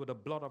gates with the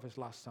blood of his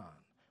last son.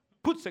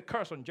 Puts a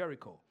curse on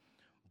Jericho.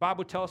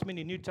 Bible tells me in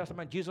the New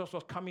Testament, Jesus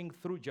was coming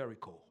through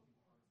Jericho.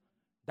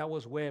 That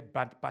was where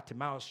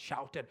Bartimaeus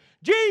shouted,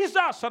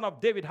 Jesus, Son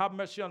of David, have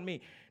mercy on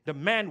me. The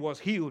man was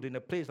healed in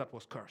a place that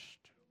was cursed.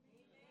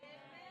 Amen.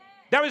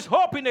 There is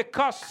hope in a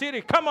cursed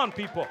city. Come on,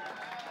 people.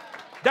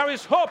 There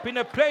is hope in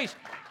a place.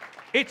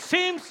 It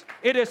seems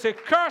it is a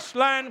cursed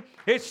land.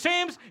 It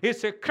seems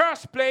it's a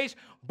cursed place,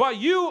 but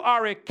you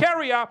are a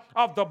carrier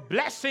of the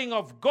blessing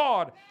of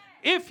God.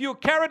 If you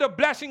carry the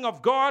blessing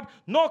of God,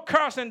 no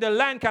curse in the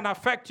land can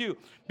affect you,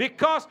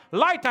 because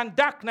light and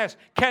darkness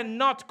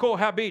cannot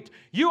cohabit.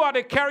 You are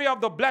the carrier of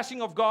the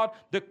blessing of God.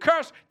 The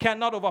curse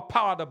cannot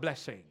overpower the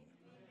blessing.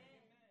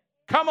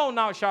 Come on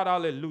now, shout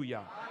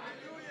hallelujah.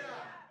 Hallelujah.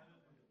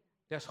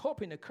 There's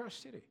hope in a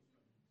cursed city.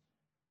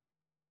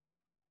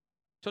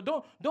 So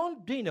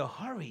don't be in a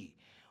hurry.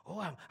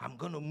 Oh, I'm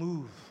going to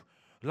move.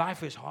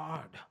 Life is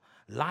hard.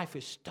 Life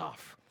is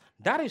tough.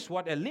 That is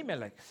what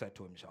Elimelech said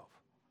to himself.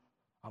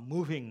 I'm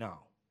moving now.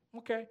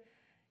 Okay.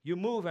 You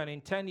move, and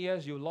in 10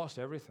 years, you lost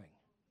everything.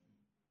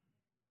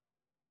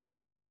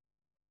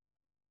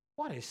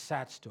 What a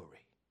sad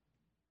story.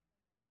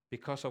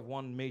 Because of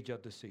one major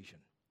decision.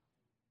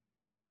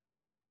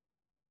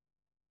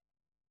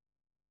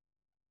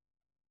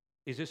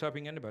 Is this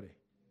helping anybody?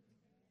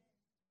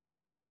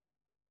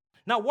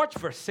 Now watch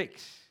verse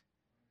 6.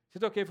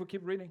 Is it okay if we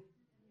keep reading?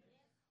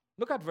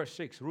 Look at verse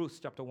 6, Ruth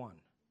chapter 1.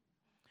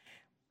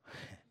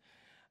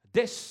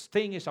 This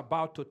thing is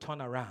about to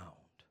turn around.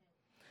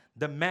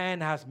 The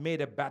man has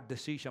made a bad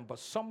decision, but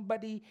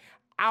somebody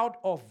out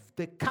of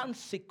the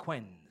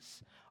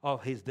consequence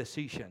of his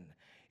decision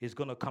is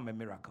going to come a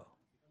miracle.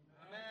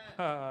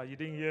 You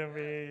didn't hear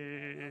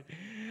me.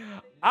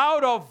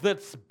 Out of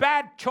this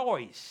bad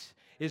choice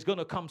is going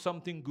to come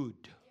something good.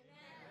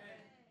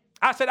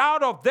 I said,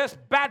 out of this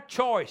bad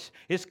choice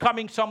is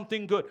coming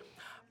something good.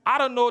 I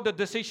don't know the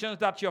decisions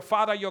that your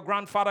father, your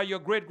grandfather, your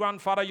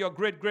great-grandfather, your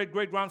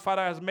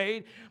great-great-great-grandfather has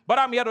made, but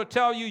I'm here to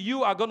tell you,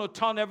 you are going to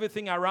turn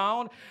everything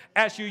around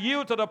as you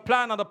yield to the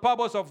plan and the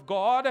purpose of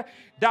God,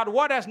 that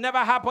what has never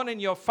happened in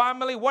your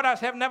family, what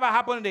has never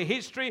happened in the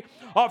history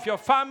of your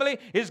family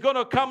is going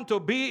to come to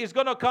be, is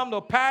going to come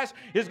to pass,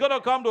 is going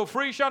to come to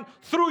fruition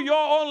through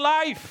your own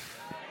life.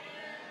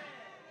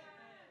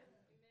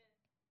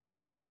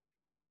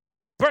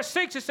 Verse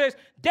 6, it says,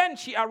 then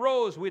she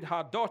arose with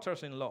her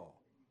daughters-in-law,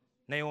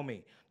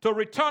 Naomi, to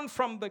return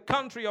from the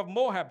country of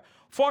Moab,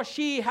 for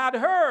she had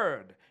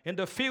heard in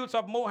the fields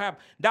of Moab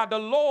that the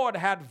Lord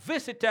had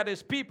visited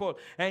his people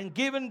and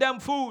given them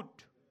food.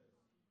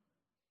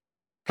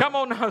 Come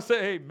on now,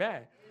 say amen.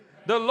 Amen.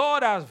 The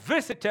Lord has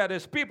visited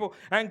his people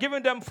and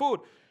given them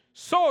food.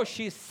 So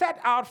she set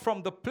out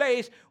from the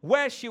place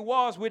where she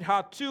was with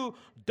her 2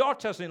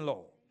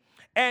 daughters-in-law.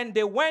 And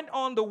they went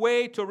on the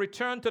way to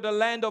return to the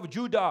land of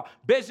Judah.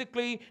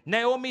 Basically,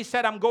 Naomi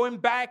said, I'm going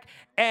back.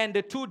 And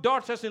the 2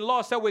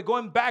 daughters-in-law said, we're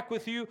going back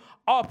with you,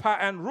 Orpah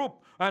and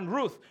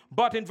Ruth.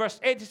 But in verse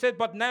 8, he said,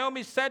 but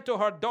Naomi said to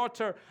her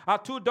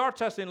 2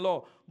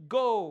 daughters-in-law,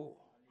 go,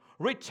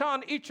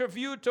 return each of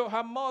you to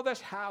her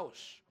mother's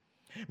house.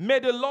 May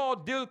the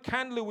Lord deal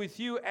kindly with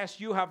you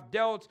as you have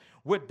dealt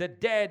with the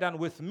dead and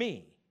with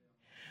me.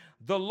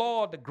 The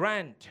Lord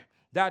grant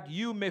that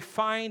you may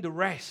find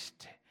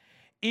rest,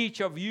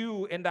 each of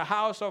you in the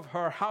house of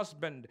her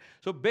husband.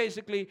 So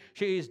basically,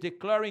 she is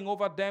declaring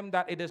over them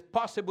that it is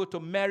possible to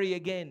marry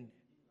again.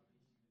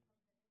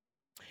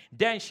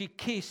 Then she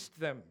kissed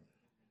them,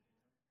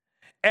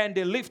 and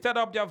they lifted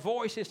up their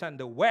voices and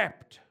they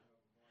wept.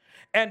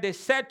 And they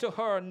said to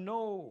her,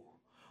 no,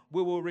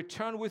 we will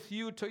return with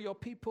you to your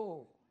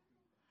people.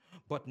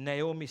 But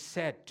Naomi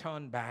said,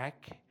 turn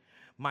back,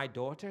 my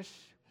daughters.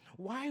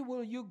 Why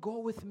will you go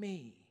with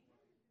me?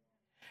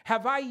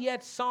 Have I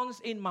yet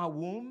sons in my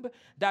womb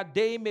that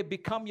they may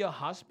become your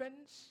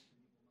husbands?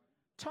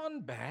 Turn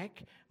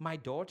back, my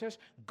daughters.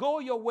 Go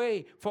your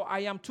way, for I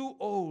am too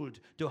old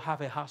to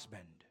have a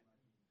husband.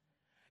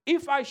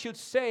 If I should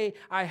say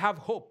I have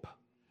hope,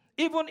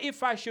 even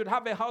if I should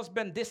have a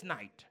husband this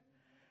night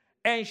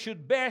and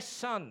should bear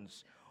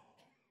sons,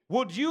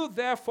 would you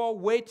therefore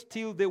wait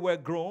till they were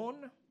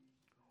grown?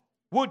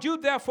 Would you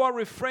therefore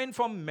refrain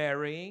from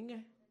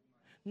marrying?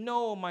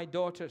 No, my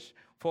daughters,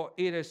 for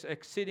it is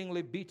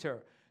exceedingly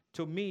bitter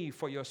to me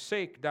for your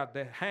sake that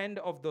the hand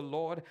of the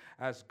Lord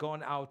has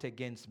gone out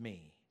against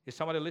me. Is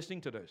somebody listening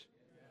to this?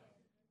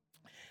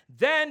 Yeah.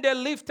 Then they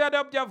lifted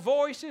up their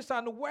voices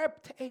and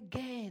wept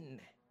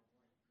again.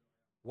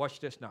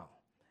 Watch this now.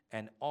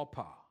 And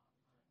Orpah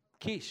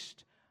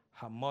kissed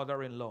her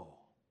mother-in-law,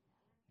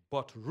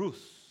 but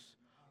Ruth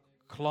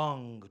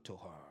clung to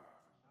her.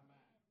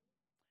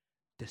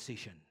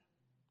 Decision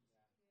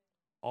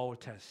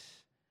alters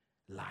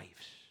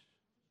lives.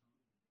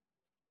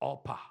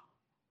 Orpah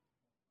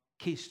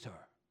kissed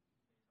her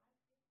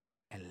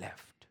and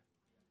left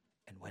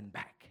and went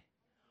back.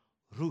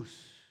 Ruth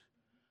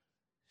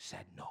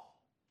said, no,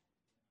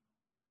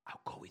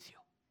 I'll go with you.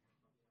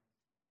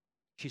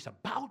 She's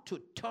about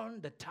to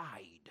turn the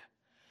tide.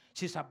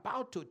 She's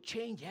about to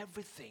change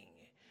everything.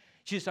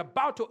 She's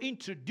about to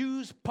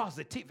introduce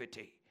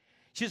positivity.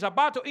 She's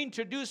about to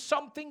introduce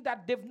something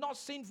that they've not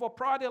seen for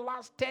probably the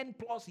last 10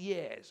 plus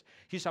years.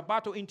 She's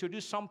about to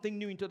introduce something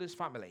new into this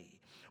family.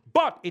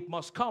 But it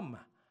must come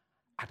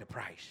at a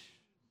price.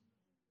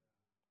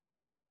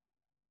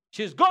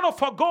 She's going to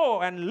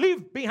forgo and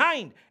leave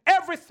behind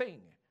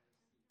everything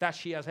that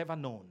she has ever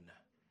known.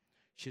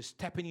 She's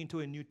stepping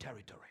into a new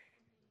territory.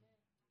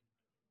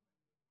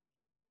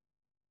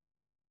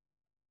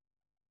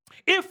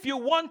 If you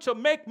want to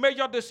make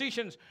major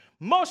decisions,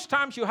 most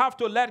times you have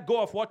to let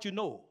go of what you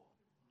know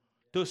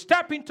to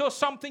step into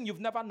something you've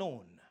never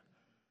known.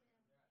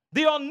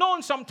 The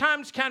unknown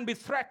sometimes can be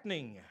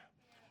threatening.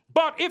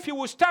 But if you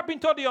will step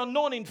into the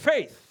unknown in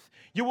faith,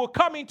 you will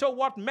come into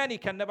what many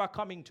can never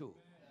come into.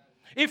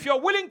 If you're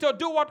willing to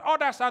do what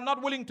others are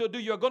not willing to do,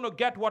 you're going to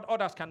get what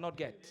others cannot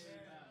get.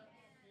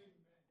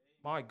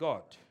 My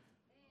God.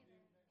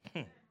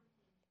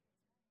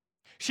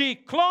 She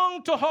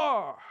clung to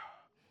her.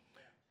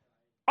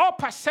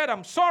 Orpah said,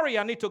 I'm sorry,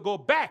 I need to go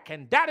back.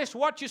 And that is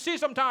what you see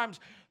sometimes.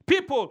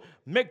 People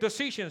make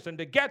decisions and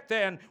they get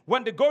there, and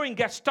when the going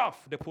gets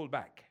tough, they pull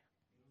back.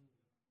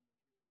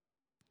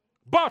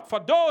 But for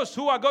those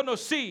who are going to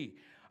see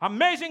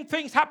amazing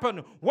things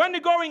happen, when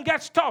the going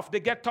gets tough, they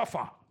get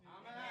tougher.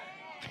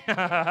 Hey,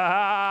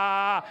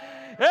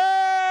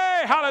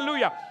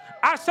 hallelujah.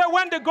 I said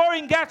when the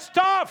going gets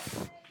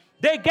tough,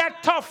 they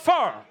get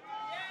tougher.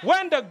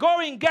 When the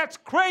going gets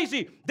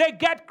crazy, they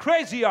get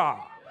crazier.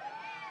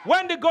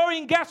 When the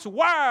going gets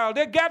wild,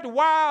 they get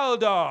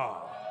wilder.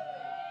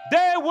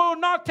 They will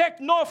not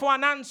take no for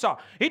an answer.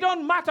 It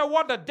don't matter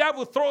what the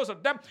devil throws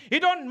at them.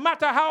 It don't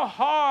matter how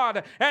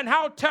hard and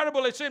how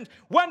terrible it seems.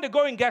 When the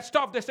going gets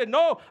tough, they say,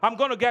 no, I'm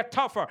going to get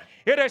tougher.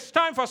 It is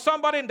time for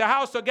somebody in the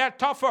house to get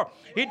tougher.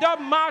 It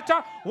doesn't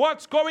matter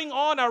what's going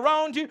on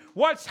around you,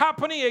 what's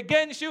happening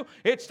against you.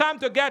 It's time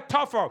to get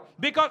tougher.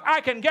 Because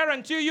I can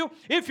guarantee you,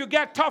 if you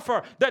get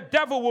tougher, the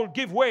devil will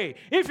give way.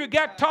 If you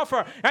get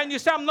tougher and you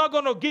say, I'm not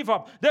going to give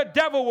up, the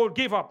devil will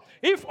give up.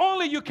 If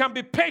only you can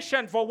be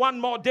patient for one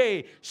more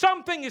day.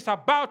 Something is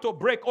about to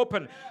break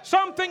open.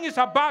 Something is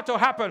about to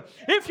happen.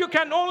 If you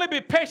can only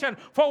be patient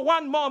for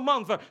one more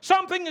month,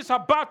 something is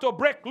about to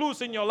break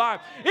loose in your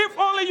life. If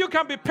only you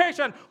can be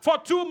patient for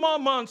 2 more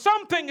months,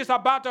 something is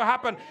about to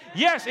happen.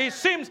 Yes, it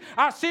seems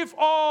as if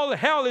all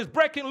hell is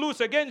breaking loose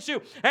against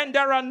you, and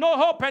there are no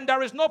hope and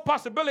there is no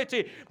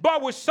possibility.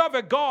 But we serve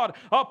a God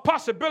of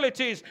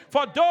possibilities.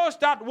 For those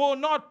that will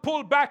not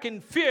pull back in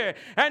fear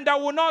and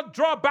that will not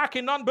draw back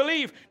in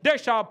unbelief, they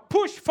shall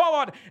push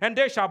forward and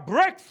they shall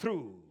break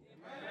through.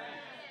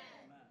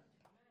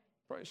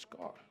 Praise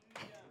God.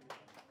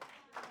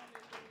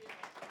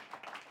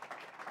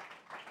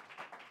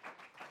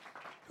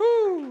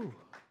 Whew.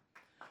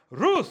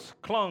 Ruth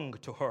clung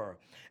to her.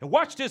 And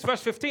watch this,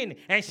 verse 15.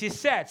 And she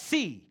said,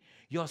 see,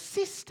 your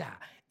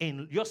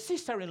sister-in-law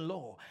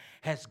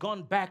has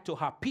gone back to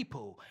her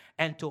people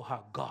and to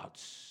her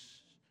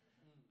gods.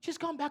 She's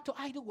gone back to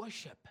idol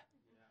worship.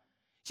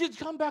 She's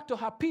gone back to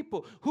her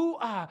people who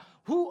are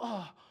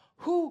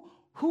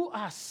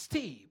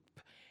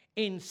steeped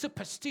in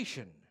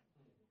superstition.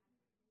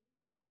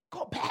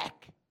 Go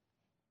back.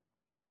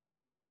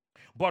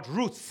 But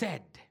Ruth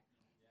said,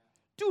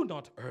 do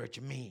not urge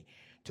me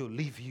to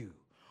leave you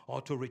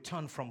or to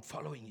return from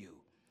following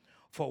you.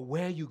 For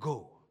where you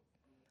go,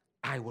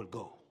 I will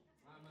go.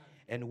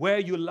 And where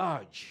you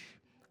lodge,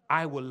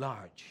 I will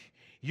lodge.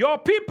 Your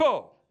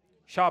people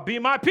shall be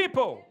my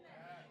people,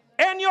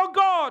 and your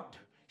God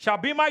shall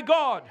be my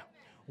God.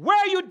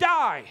 Where you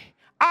die,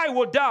 I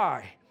will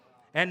die,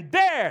 and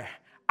there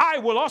I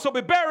will also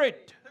be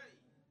buried.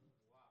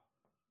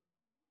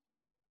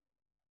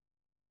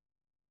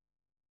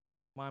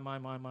 My.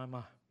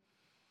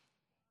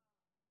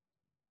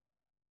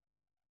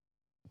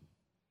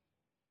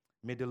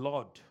 May the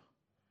Lord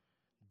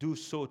do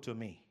so to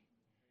me,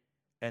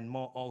 and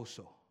more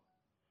also.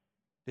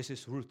 This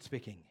is Ruth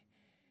speaking.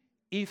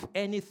 If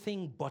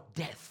anything but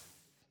death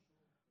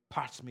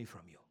parts me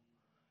from you.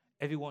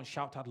 Everyone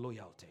shout out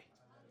loyalty.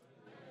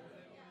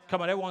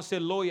 Come on, everyone say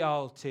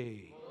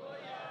loyalty.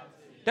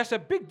 There's a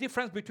big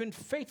difference between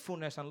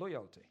faithfulness and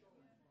loyalty.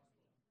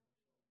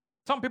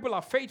 Some people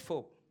are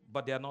faithful,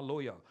 but they are not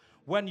loyal.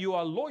 When you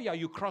are loyal,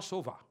 you cross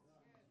over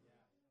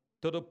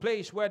to the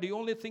place where the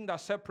only thing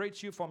that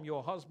separates you from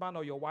your husband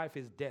or your wife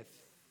is death.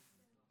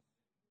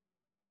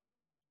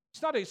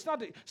 It's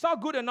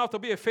not good enough to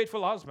be a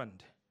faithful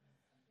husband.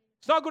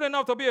 It's not good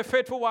enough to be a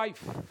faithful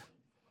wife.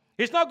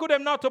 It's not good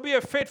enough to be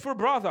a faithful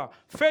brother,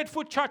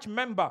 faithful church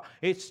member.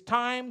 It's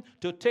time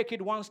to take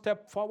it one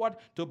step forward,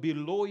 to be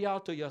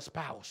loyal to your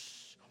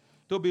spouse,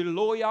 to be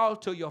loyal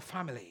to your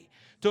family,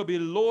 to be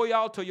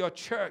loyal to your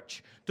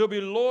church, to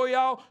be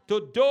loyal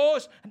to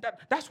those.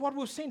 That's what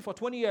we've seen for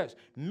 20 years.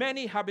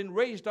 Many have been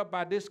raised up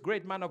by this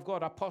great man of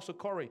God, Apostle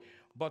Corey,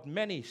 but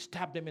many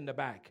stabbed him in the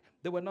back.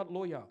 They were not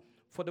loyal,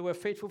 for they were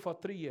faithful for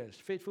 3 years,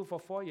 faithful for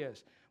 4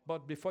 years.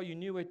 But before you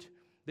knew it,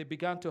 they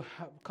began to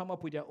come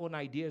up with their own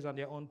ideas and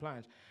their own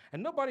plans.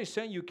 And nobody's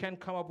saying you can't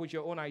come up with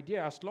your own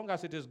idea as long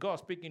as it is God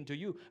speaking to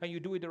you and you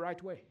do it the right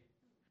way.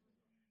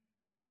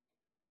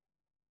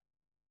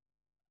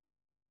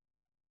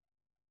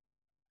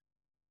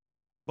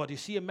 But you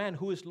see a man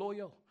who is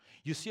loyal.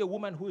 You see a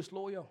woman who is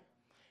loyal.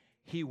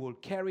 He will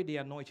carry the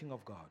anointing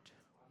of God.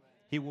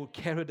 He will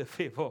carry the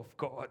favor of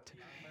God.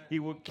 He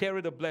will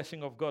carry the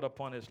blessing of God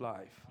upon his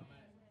life.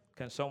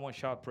 Can someone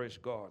shout, praise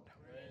God?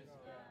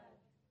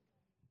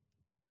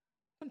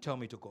 Don't tell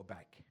me to go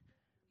back.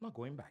 I'm not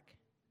going back.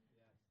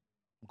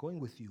 I'm going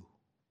with you.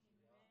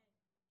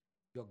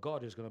 Your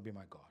God is going to be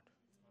my God.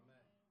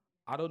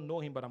 I don't know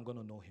him, but I'm going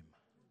to know him.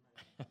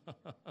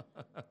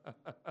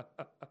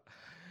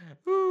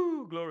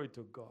 Ooh, glory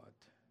to God.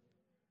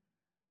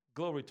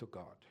 Glory to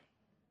God.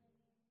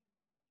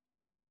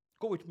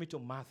 Go with me to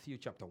Matthew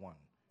chapter 1.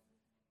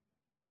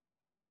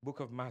 Book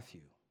of Matthew.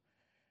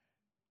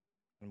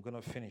 I'm going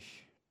to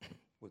finish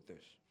with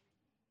this.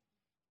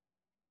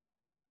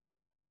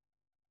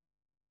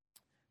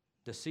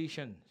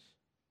 Decisions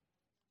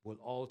will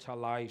alter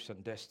lives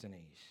and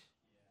destinies.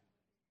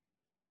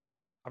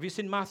 Have you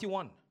seen Matthew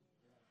 1?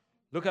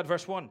 Look at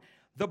verse 1.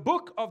 The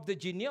book of the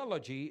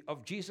genealogy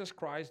of Jesus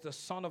Christ, the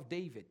son of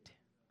David,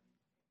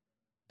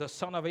 the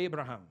son of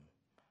Abraham.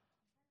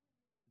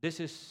 This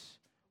is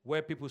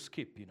where people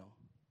skip,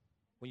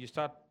 when you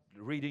start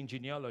reading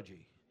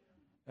genealogy.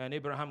 And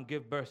Abraham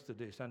gave birth to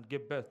this and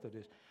gave birth to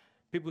this.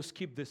 People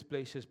skip these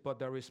places, but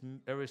there is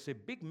a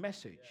big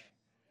message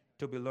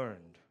to be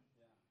learned.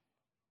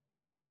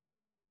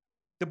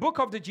 The book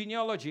of the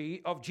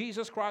genealogy of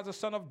Jesus Christ, the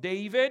son of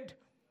David,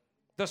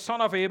 the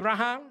son of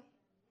Abraham.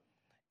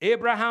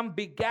 Abraham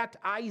begat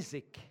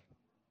Isaac,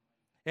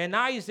 and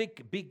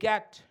Isaac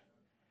begat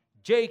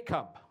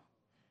Jacob,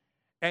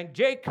 and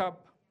Jacob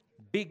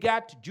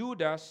begat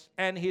Judas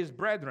and his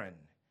brethren,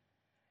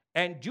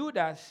 and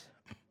Judas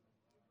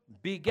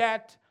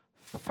begat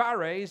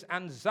Phares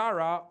and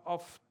Zara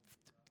of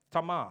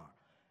Tamar,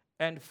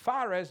 and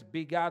Phares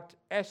begat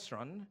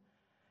Esron,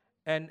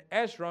 and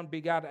Esron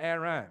begat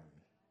Aram.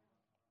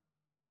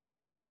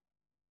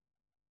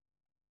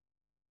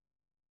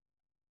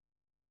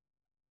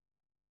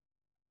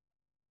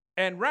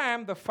 And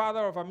Ram, the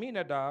father of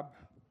Aminadab,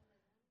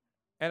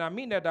 and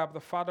Aminadab, the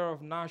father of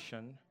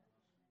Nahshon,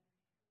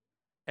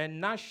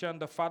 and Nahshon,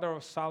 the father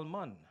of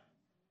Salmon,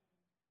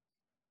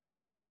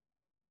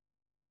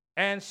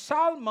 and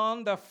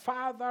Salmon, the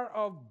father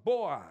of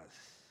Boaz,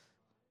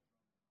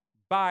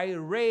 by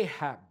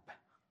Rahab.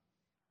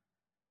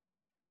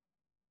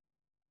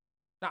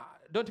 Now,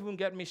 don't even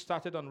get me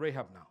started on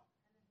Rahab now.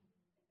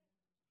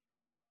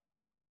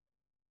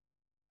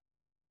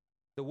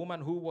 The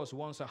woman who was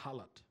once a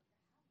harlot.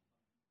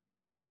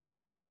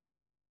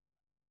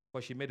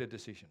 But she made a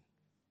decision.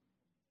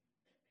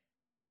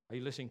 Are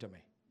you listening to me?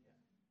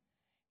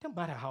 Don't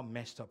matter how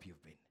messed up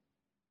you've been.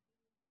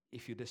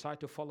 If you decide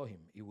to follow him,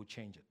 he will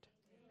change it.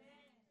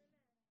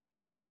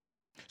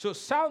 So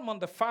Salmon,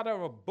 the father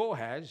of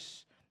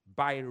Boaz,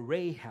 by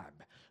Rahab.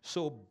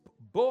 So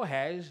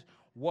Boaz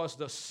was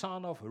the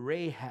son of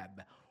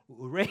Rahab.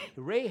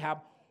 Rahab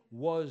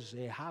was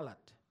a harlot.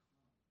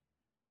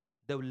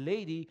 The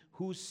lady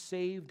who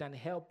saved and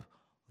helped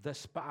the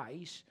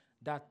spies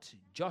that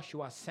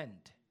Joshua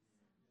sent.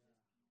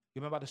 You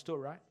remember the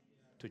story, right?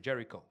 To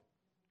Jericho.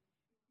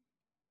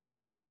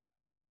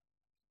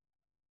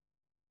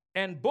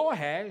 And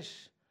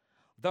Boaz,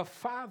 the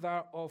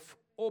father of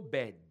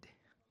Obed,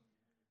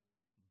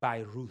 by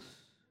Ruth.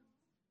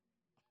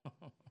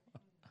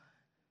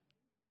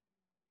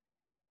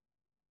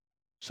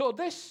 So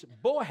this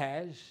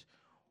Boaz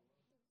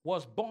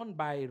was born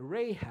by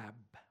Rahab,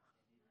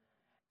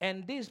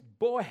 and this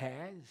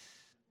Boaz,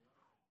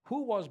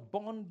 who was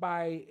born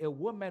by a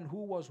woman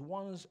who was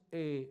once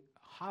a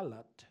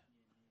harlot,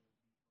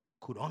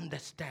 could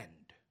understand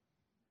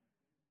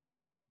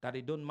that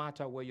it don't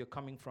matter where you're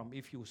coming from.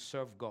 If you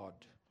serve God,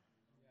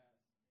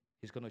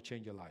 he's going to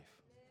change your life.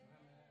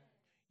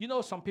 You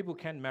know, some people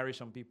can't marry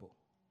some people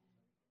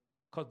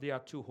because they are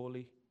too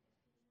holy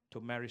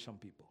to marry some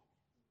people.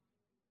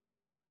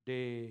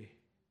 They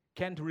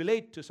can't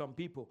relate to some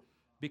people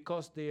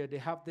because they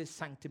have this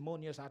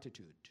sanctimonious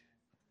attitude.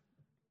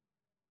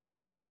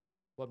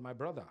 But my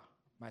brother,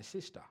 my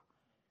sister,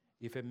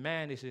 if a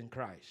man is in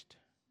Christ,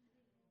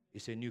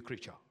 he's a new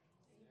creature.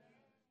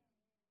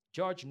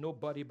 Judge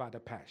nobody by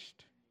the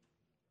past.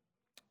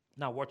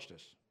 Now watch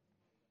this.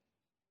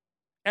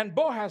 And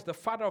Boaz, the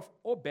father of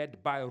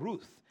Obed, by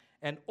Ruth,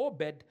 and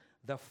Obed,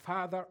 the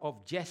father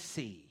of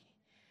Jesse,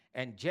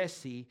 and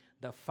Jesse,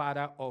 the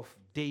father of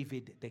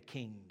David the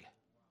king.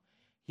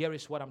 Here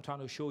is what I'm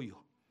trying to show you.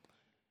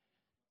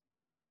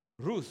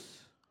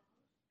 Ruth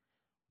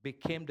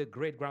became the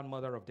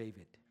great-grandmother of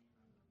David.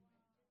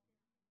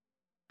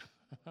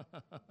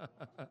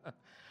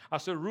 I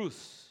said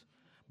Ruth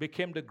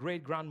became the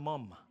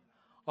great-grandmom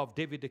of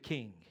David the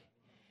king.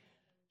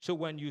 So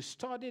when you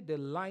study the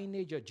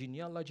lineage or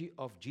genealogy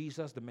of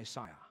Jesus the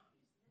Messiah,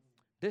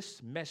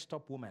 this messed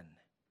up woman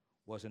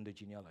was in the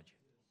genealogy.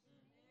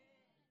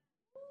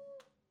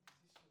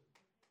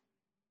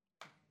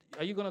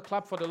 Are you going to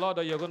clap for the Lord,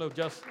 or you're going to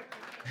just...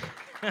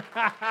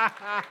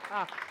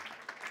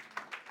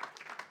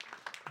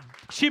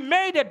 She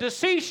made a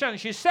decision.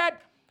 She said,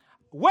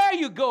 where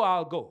you go,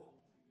 I'll go.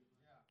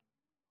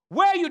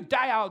 Where you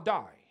die, I'll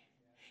die.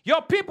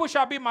 Your people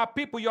shall be my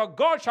people. Your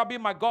God shall be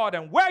my God.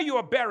 And where you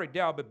are buried,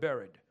 there I'll be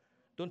buried.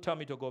 Don't tell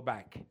me to go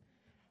back.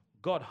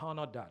 God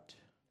honored that.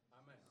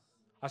 Amen.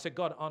 I said,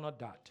 God honored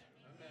that.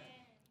 Amen.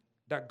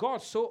 That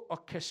God so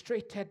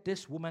orchestrated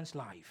this woman's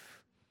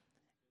life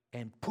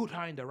and put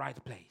her in the right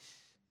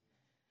place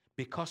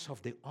because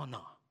of the honor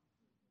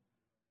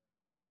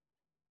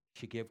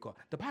she gave God.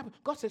 The Bible,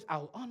 God says,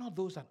 I'll honor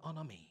those that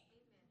honor me.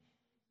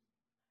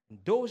 And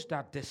those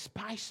that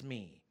despise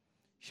me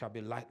shall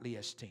be lightly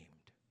esteemed.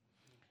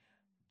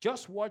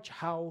 Just watch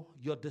how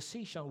your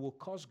decision will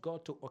cause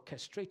God to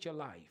orchestrate your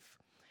life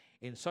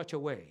in such a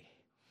way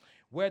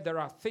where there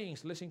are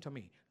things, listen to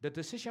me, the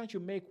decisions you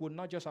make will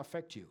not just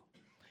affect you.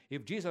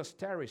 If Jesus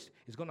tarries,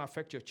 it's going to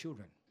affect your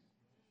children.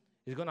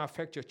 It's going to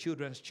affect your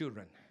children's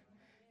children.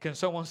 Can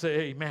someone say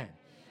amen? Amen.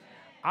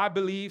 I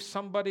believe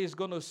somebody is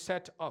going to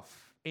set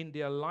off in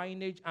their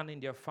lineage and in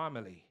their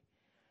family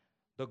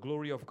the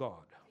glory of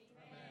God.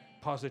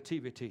 Amen.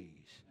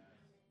 Positivities.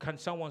 Can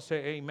someone say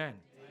amen?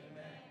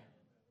 Amen.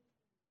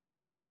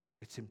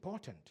 It's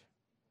important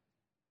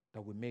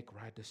that we make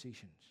right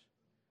decisions.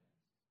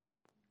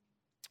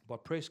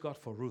 But praise God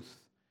for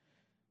Ruth,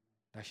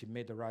 that she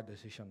made the right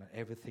decision and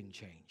everything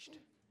changed.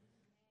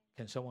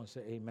 Can someone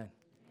say amen?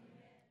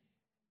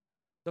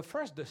 The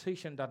first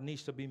decision that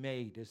needs to be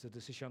made is the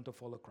decision to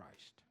follow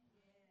Christ.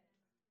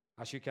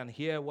 As you can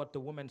hear what the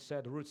woman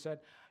said, Ruth said,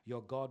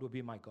 your God will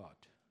be my God.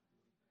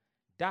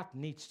 That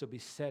needs to be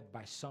said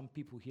by some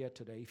people here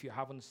today. If you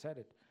haven't said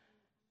it,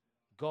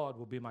 God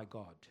will be my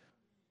God.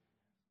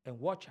 And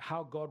watch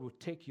how God will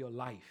take your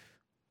life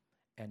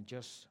and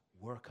just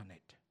work on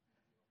it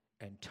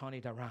and turn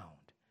it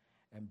around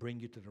and bring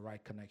you to the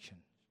right connection.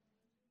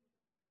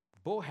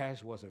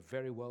 Boaz was a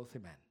very wealthy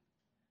man.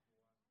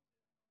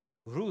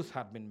 Ruth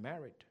had been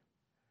married.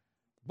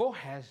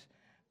 Boaz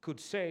could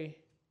say,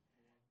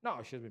 no,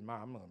 she's been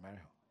married, I'm not going to marry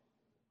her.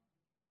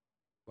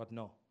 But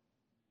no.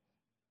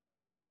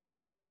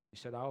 He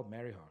said, I'll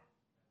marry her.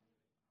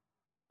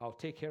 I'll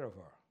take care of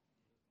her.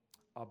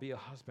 I'll be a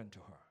husband to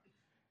her.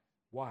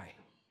 Why?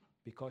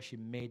 Because she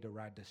made the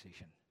right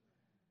decision.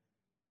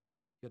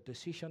 Your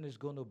decision is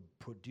going to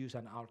produce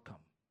an outcome.